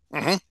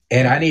 Mm-hmm.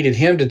 And I needed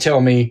him to tell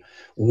me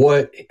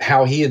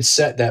how he had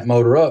set that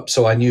motor up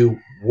so I knew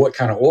what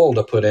kind of oil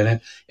to put in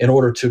it in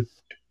order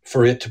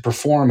for it to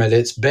perform at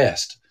its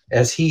best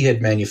as he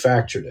had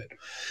manufactured it.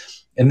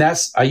 And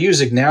I use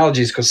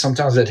analogies because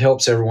sometimes it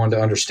helps everyone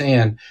to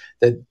understand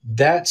that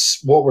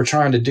that's what we're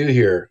trying to do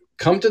here.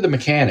 Come to the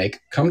mechanic,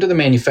 come to the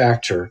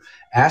manufacturer,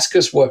 ask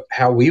us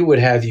how we would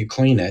have you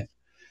clean it,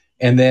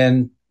 and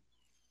then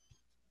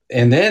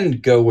and then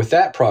go with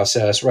that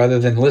process rather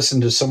than listen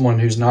to someone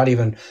who's not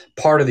even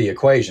part of the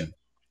equation.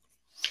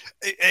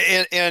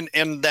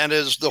 And that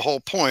is the whole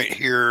point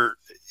here.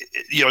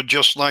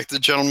 Just like the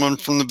gentleman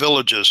from the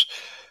Villages,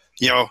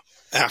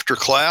 after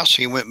class,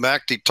 he went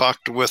back, he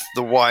talked with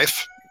the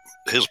wife,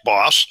 his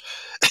boss,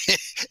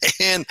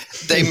 and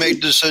they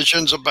made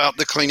decisions about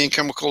the cleaning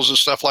chemicals and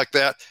stuff like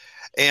that.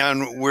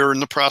 And we're in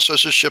the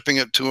process of shipping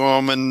it to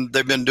them, and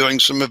they've been doing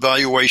some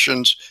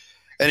evaluations.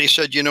 And he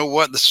said, you know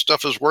what, this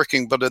stuff is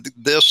working, but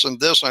this and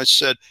this. I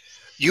said,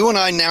 you and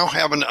I now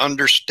have an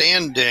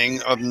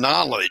understanding of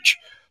knowledge.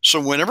 So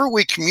whenever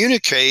we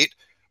communicate,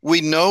 we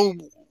know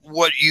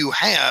what you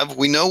have.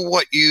 We know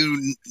what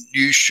you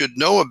should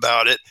know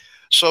about it.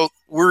 So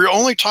we're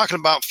only talking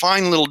about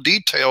fine little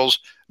details,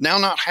 now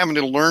not having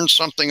to learn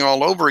something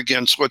all over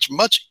again. So it's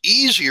much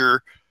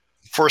easier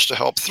for us to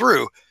help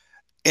through.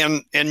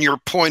 And your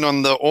point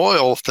on the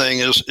oil thing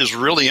is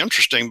really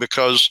interesting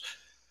because,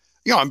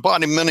 I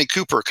bought a Mini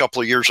Cooper a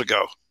couple of years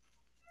ago.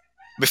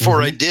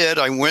 Before I did,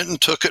 I went and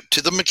took it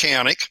to the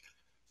mechanic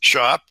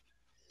shop,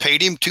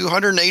 paid him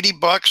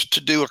 $280 to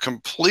do a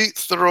complete,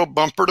 thorough,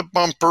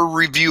 bumper-to-bumper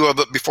review of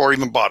it before I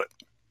even bought it.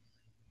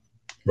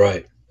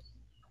 Right.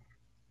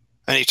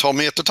 And he told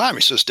me at the time,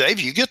 he says,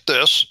 Dave, you get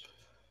this.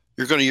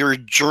 You're going to use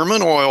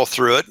German oil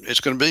through it. It's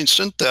going to be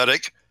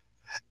synthetic.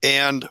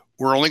 And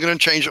we're only going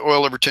to change the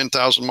oil every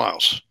 10,000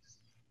 miles.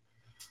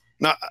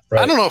 Now,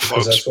 right. I don't know,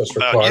 folks, that's what's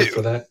required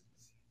for that.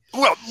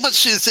 Well, but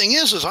see, the thing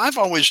is I've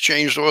always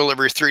changed oil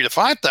every 3,000 to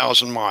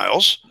 5,000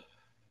 miles.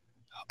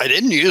 I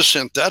didn't use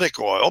synthetic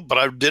oil, but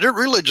I did it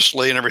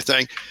religiously and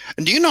everything.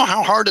 And do you know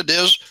how hard it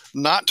is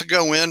not to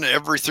go in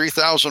every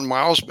 3,000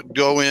 miles, but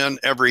go in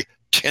every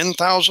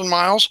 10,000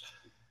 miles?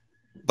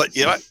 But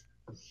yet,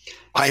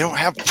 I don't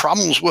have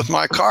problems with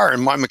my car,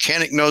 and my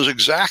mechanic knows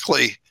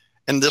exactly,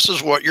 and this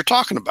is what you're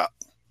talking about.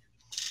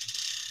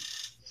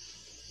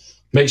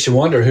 Makes you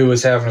wonder who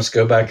was having us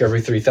go back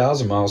every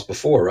 3,000 miles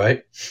before,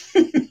 right?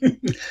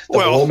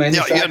 Well, of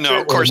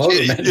course. Well,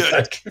 and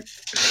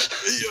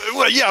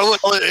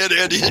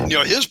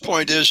his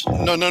point is,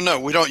 no,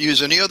 we don't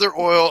use any other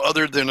oil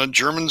other than a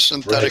German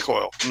synthetic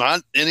oil,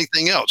 not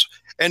anything else.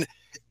 And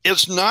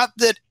it's not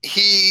that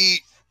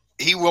he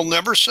will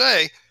never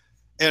say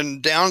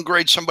and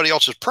downgrade somebody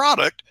else's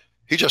product.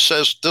 He just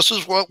says, this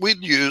is what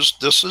we'd use.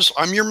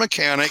 I'm your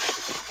mechanic.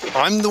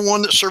 I'm the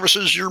one that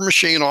services your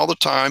machine all the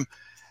time.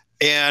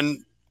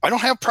 And I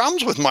don't have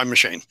problems with my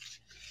machine.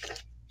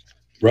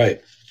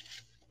 Right.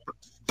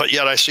 But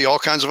yet I see all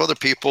kinds of other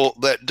people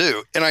that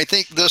do. And I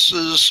think this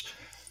is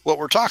what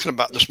we're talking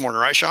about this morning,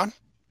 right, Sean?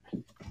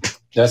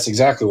 That's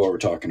exactly what we're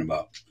talking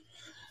about.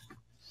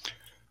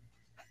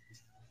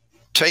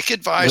 Take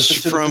advice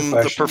from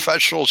the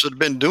professionals that have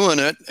been doing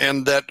it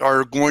and that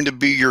are going to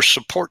be your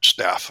support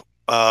staff.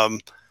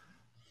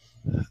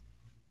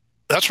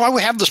 That's why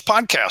we have this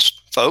podcast,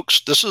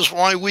 folks. This is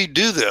why we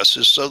do this,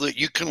 is so that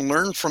you can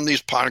learn from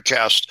these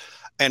podcasts.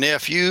 And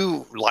if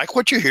you like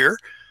what you hear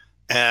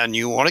and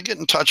you want to get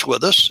in touch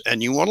with us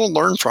and you want to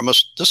learn from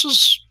us, this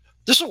is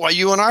why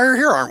you and I are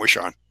here, aren't we,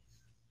 Sean?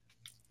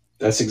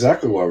 That's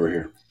exactly why we're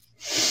here.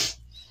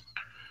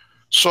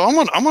 So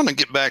I'm gonna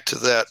get back to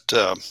that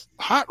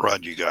hot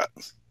rod you got.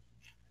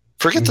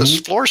 Forget this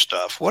floor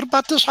stuff. What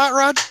about this hot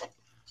rod?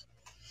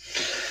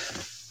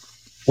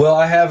 Well,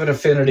 I have an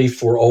affinity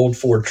for old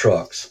Ford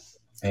trucks,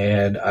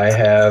 and I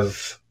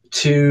have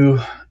two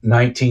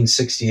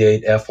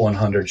 1968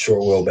 F100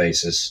 short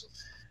wheelbases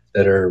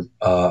that are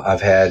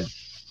I've had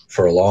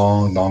for a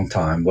long, long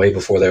time, way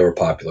before they were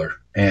popular.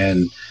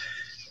 And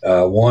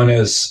one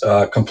is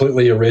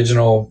completely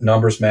original,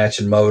 numbers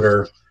matching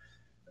motor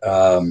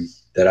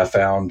that I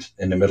found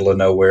in the middle of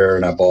nowhere,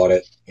 and I bought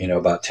it,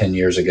 about 10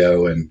 years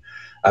ago. And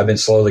I've been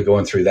slowly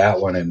going through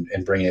that one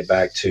and bringing it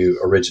back to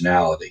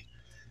originality.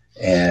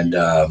 And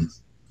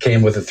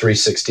came with a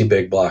 360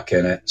 big block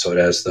in it, so it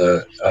has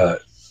the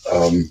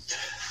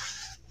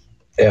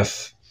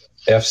F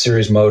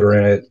series motor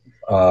in it.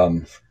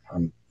 I'm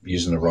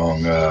using the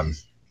wrong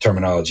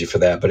terminology for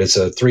that, but it's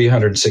a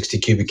 360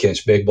 cubic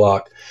inch big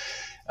block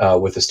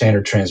with a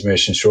standard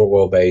transmission, short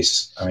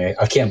wheelbase. I mean,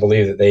 I can't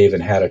believe that they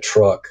even had a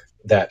truck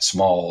that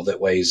small that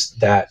weighs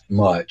that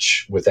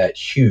much with that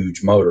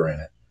huge motor in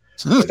it.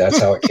 But that's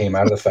how it came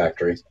out of the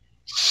factory.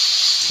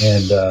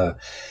 And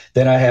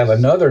then I have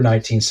another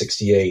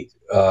 1968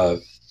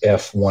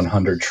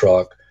 F100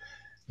 truck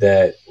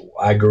that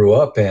I grew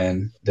up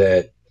in,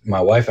 that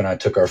my wife and I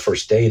took our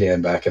first date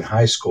in back in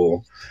high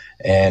school.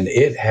 And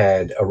it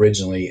had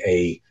originally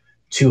a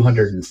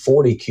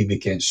 240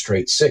 cubic inch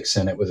straight six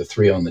in it with a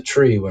 3 on the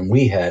tree when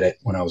we had it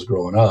when I was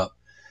growing up.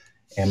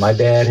 And my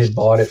dad had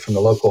bought it from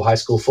the local high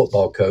school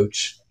football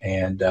coach.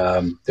 And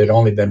there'd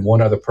only been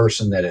one other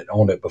person that had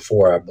owned it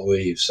before, I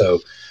believe. So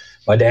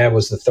my dad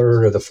was the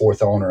third or the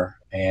fourth owner.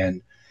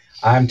 And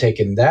I'm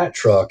taking that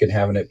truck and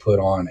having it put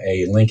on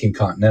a Lincoln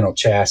Continental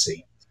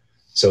chassis.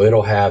 So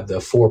it'll have the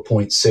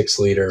 4.6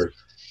 liter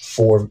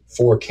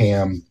four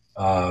cam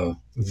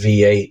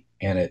V8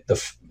 in it,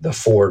 the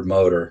Ford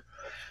motor.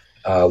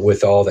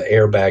 with all the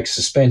airbag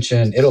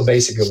suspension. It'll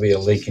basically be a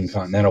Lincoln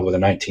Continental with a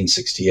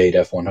 1968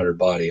 F100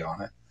 body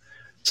on it.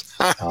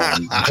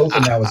 I'm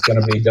hoping that was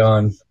going to be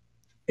done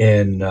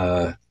in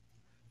the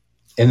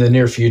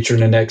near future, in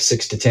the next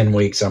 6 to 10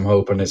 weeks. I'm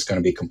hoping it's going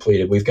to be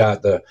completed. We've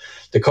got the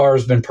car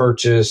has been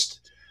purchased.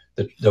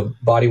 The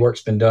body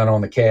work's been done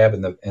on the cab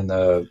and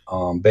the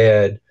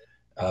bed.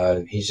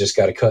 He's just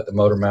got to cut the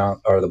motor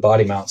mount or the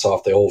body mounts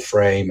off the old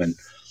frame and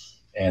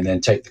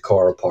then take the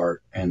car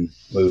apart and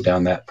move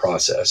down that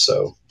process.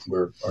 So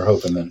we're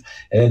hoping then.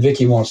 And then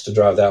Vicky wants to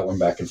drive that one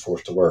back and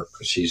forth to work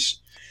because she's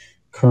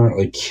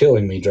currently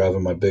killing me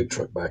driving my big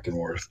truck back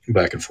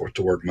and forth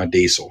to work, my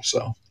diesel.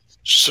 So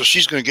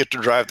she's going to get to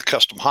drive the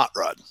custom hot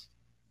rod.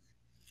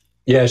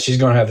 Yeah, she's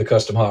going to have the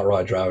custom hot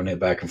rod driving it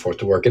back and forth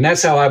to work. And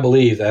that's how I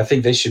believe. I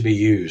think they should be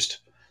used.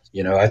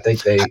 I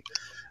think they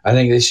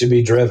should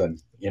be driven.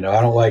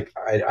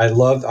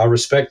 I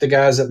respect the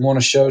guys that want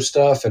to show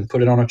stuff and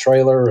put it on a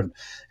trailer and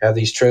have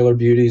these trailer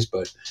beauties,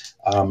 but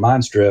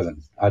mine's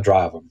driven. I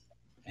drive them.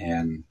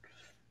 And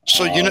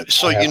what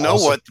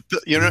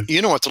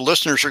the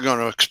listeners are going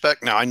to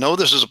expect now. I know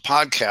this is a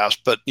podcast,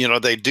 but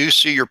they do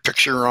see your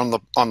picture on the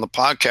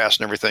podcast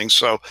and everything.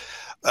 So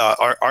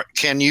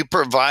can you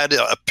provide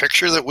a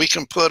picture that we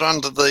can put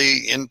into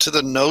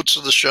the notes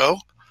of the show?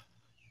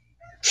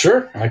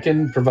 Sure, I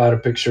can provide a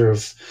picture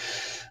of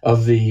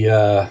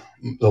the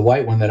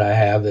white one that I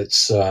have.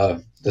 That's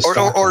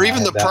or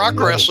even the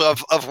progress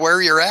of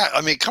where you're at.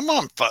 I mean, come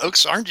on,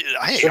 folks, aren't you?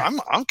 Hey, sure.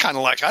 I'm kind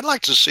of like, I'd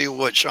like to see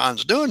what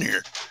Sean's doing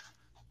here.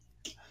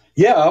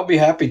 Yeah, I'll be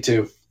happy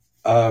to.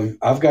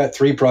 I've got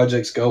 3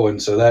 projects going,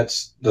 so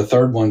that's the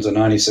third one's a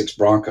 '96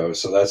 Bronco,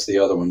 so that's the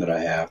other one that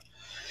I have.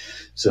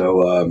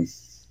 So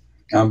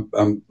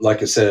I'm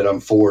like I said,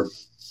 I'm Ford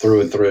through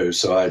and through.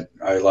 So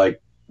I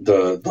like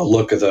the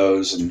look of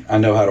those, and I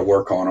know how to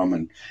work on them.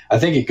 And I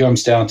think it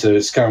comes down to,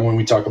 it's kind of when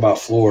we talk about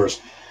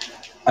floors,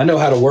 I know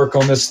how to work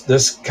on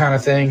this kind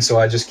of thing. So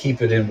I just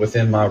keep it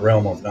within my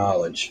realm of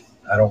knowledge.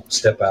 I don't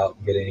step out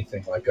and get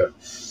anything like a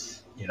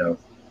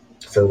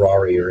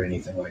Ferrari or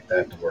anything like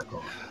that to work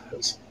on.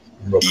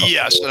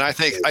 Yes, and I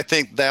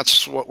think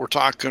that's what we're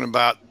talking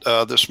about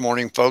this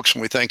morning, folks.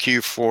 And we thank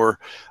you for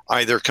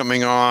either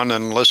coming on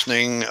and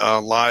listening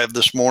live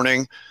this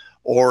morning,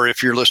 or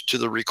if you're listening to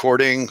the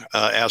recording.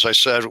 As I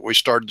said, we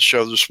started the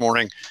show this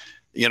morning.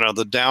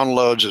 The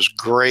downloads is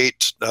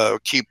great.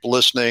 Keep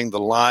listening. The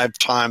live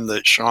time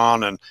that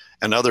Sean and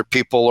other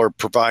people are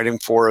providing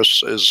for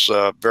us is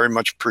very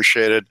much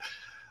appreciated.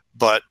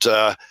 But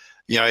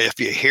if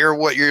you hear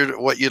what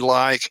you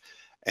like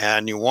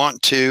and you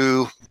want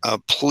to,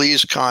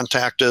 please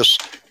contact us.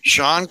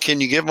 Sean, can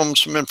you give them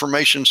some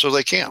information so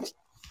they can?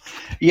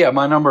 Yeah,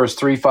 my number is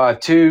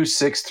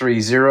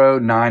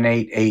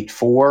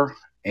 352-630-9884.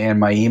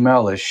 And my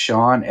email is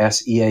Sean,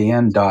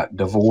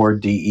 SEAN.DeVore,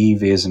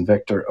 DEV as in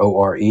Victor,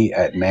 ORE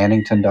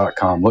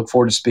 @Mannington.com. Look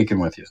forward to speaking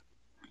with you.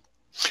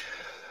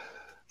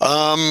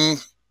 Well,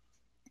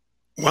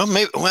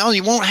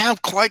 you won't have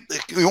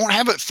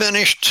it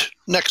finished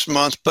next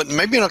month, but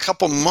maybe in a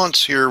couple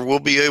months here, we'll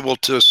be able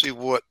to see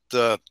what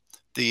the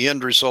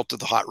end result of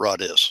the hot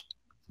rod is.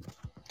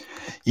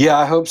 Yeah,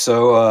 I hope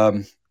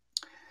so.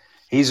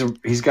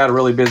 He's got a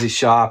really busy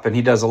shop, and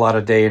he does a lot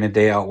of day in and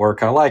day out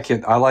work. I like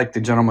it. I like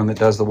the gentleman that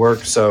does the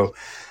work, so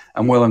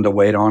I'm willing to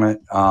wait on it.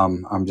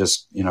 I'm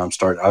just, I'm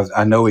starting.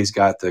 I know he's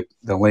got the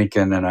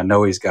Lincoln, and I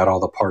know he's got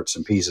all the parts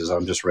and pieces.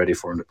 I'm just ready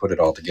for him to put it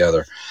all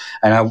together.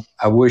 And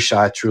I wish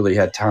I truly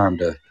had time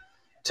to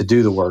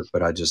do the work,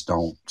 but I just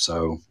don't.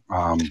 So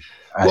my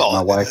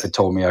wife had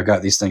told me I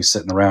got these things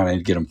sitting around and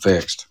I'd get them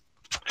fixed.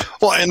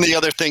 Well, and the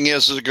other thing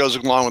is it goes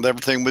along with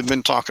everything we've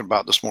been talking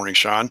about this morning,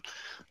 Sean.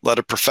 Let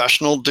a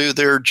professional do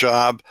their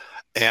job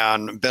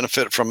and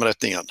benefit from it at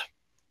the end.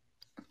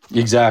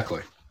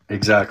 Exactly.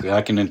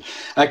 I can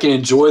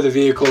enjoy the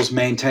vehicles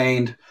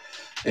maintained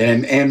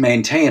and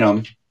maintain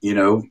them,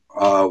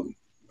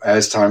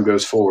 as time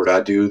goes forward.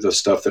 I do the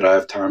stuff that I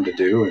have time to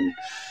do, and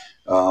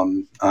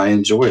I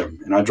enjoy them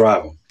and I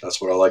drive them.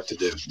 That's what I like to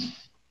do.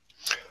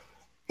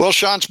 Well,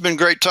 Sean, it's been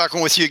great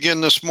talking with you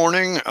again this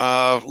morning.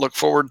 Look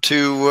forward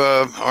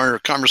to our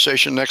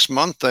conversation next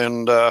month.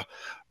 And,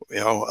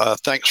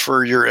 thanks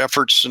for your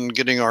efforts in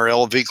getting our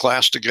LV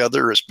class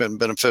together. It's been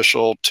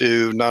beneficial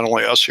to not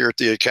only us here at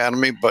the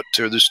Academy, but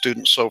to the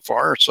students so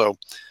far. So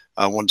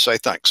I want to say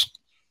thanks.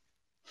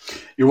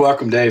 You're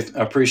welcome, Dave.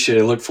 I appreciate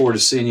it. Look forward to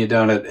seeing you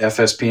down at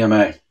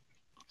FSPMA.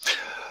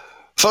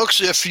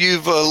 Folks, if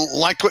you've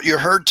liked what you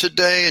heard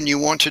today and you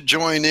want to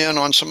join in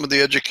on some of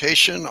the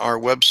education, our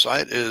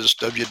website is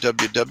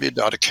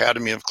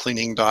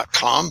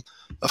www.academyofcleaning.com.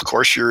 Of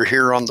course, you're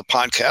here on the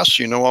podcast.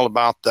 You know all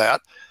about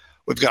that.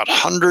 We've got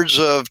hundreds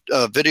of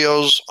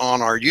videos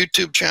on our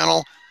YouTube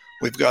channel.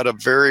 We've got a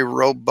very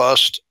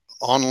robust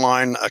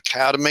online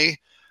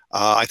academy.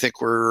 I think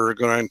we're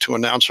going to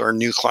announce our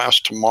new class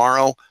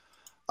tomorrow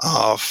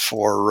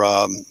for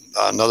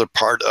another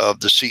part of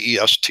the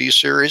CEST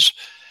series.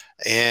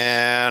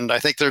 And I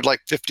think there's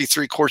like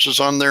 53 courses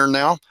on there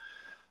now.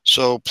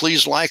 So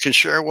please like and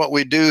share what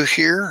we do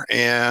here,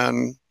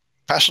 and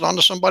pass it on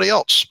to somebody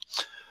else.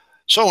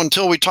 So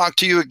until we talk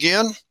to you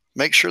again,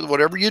 make sure that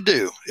whatever you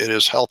do, it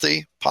is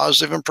healthy,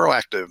 positive, and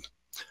proactive.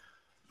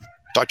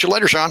 Talk to you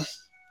later, Sean.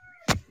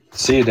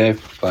 See you,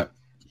 Dave. Bye.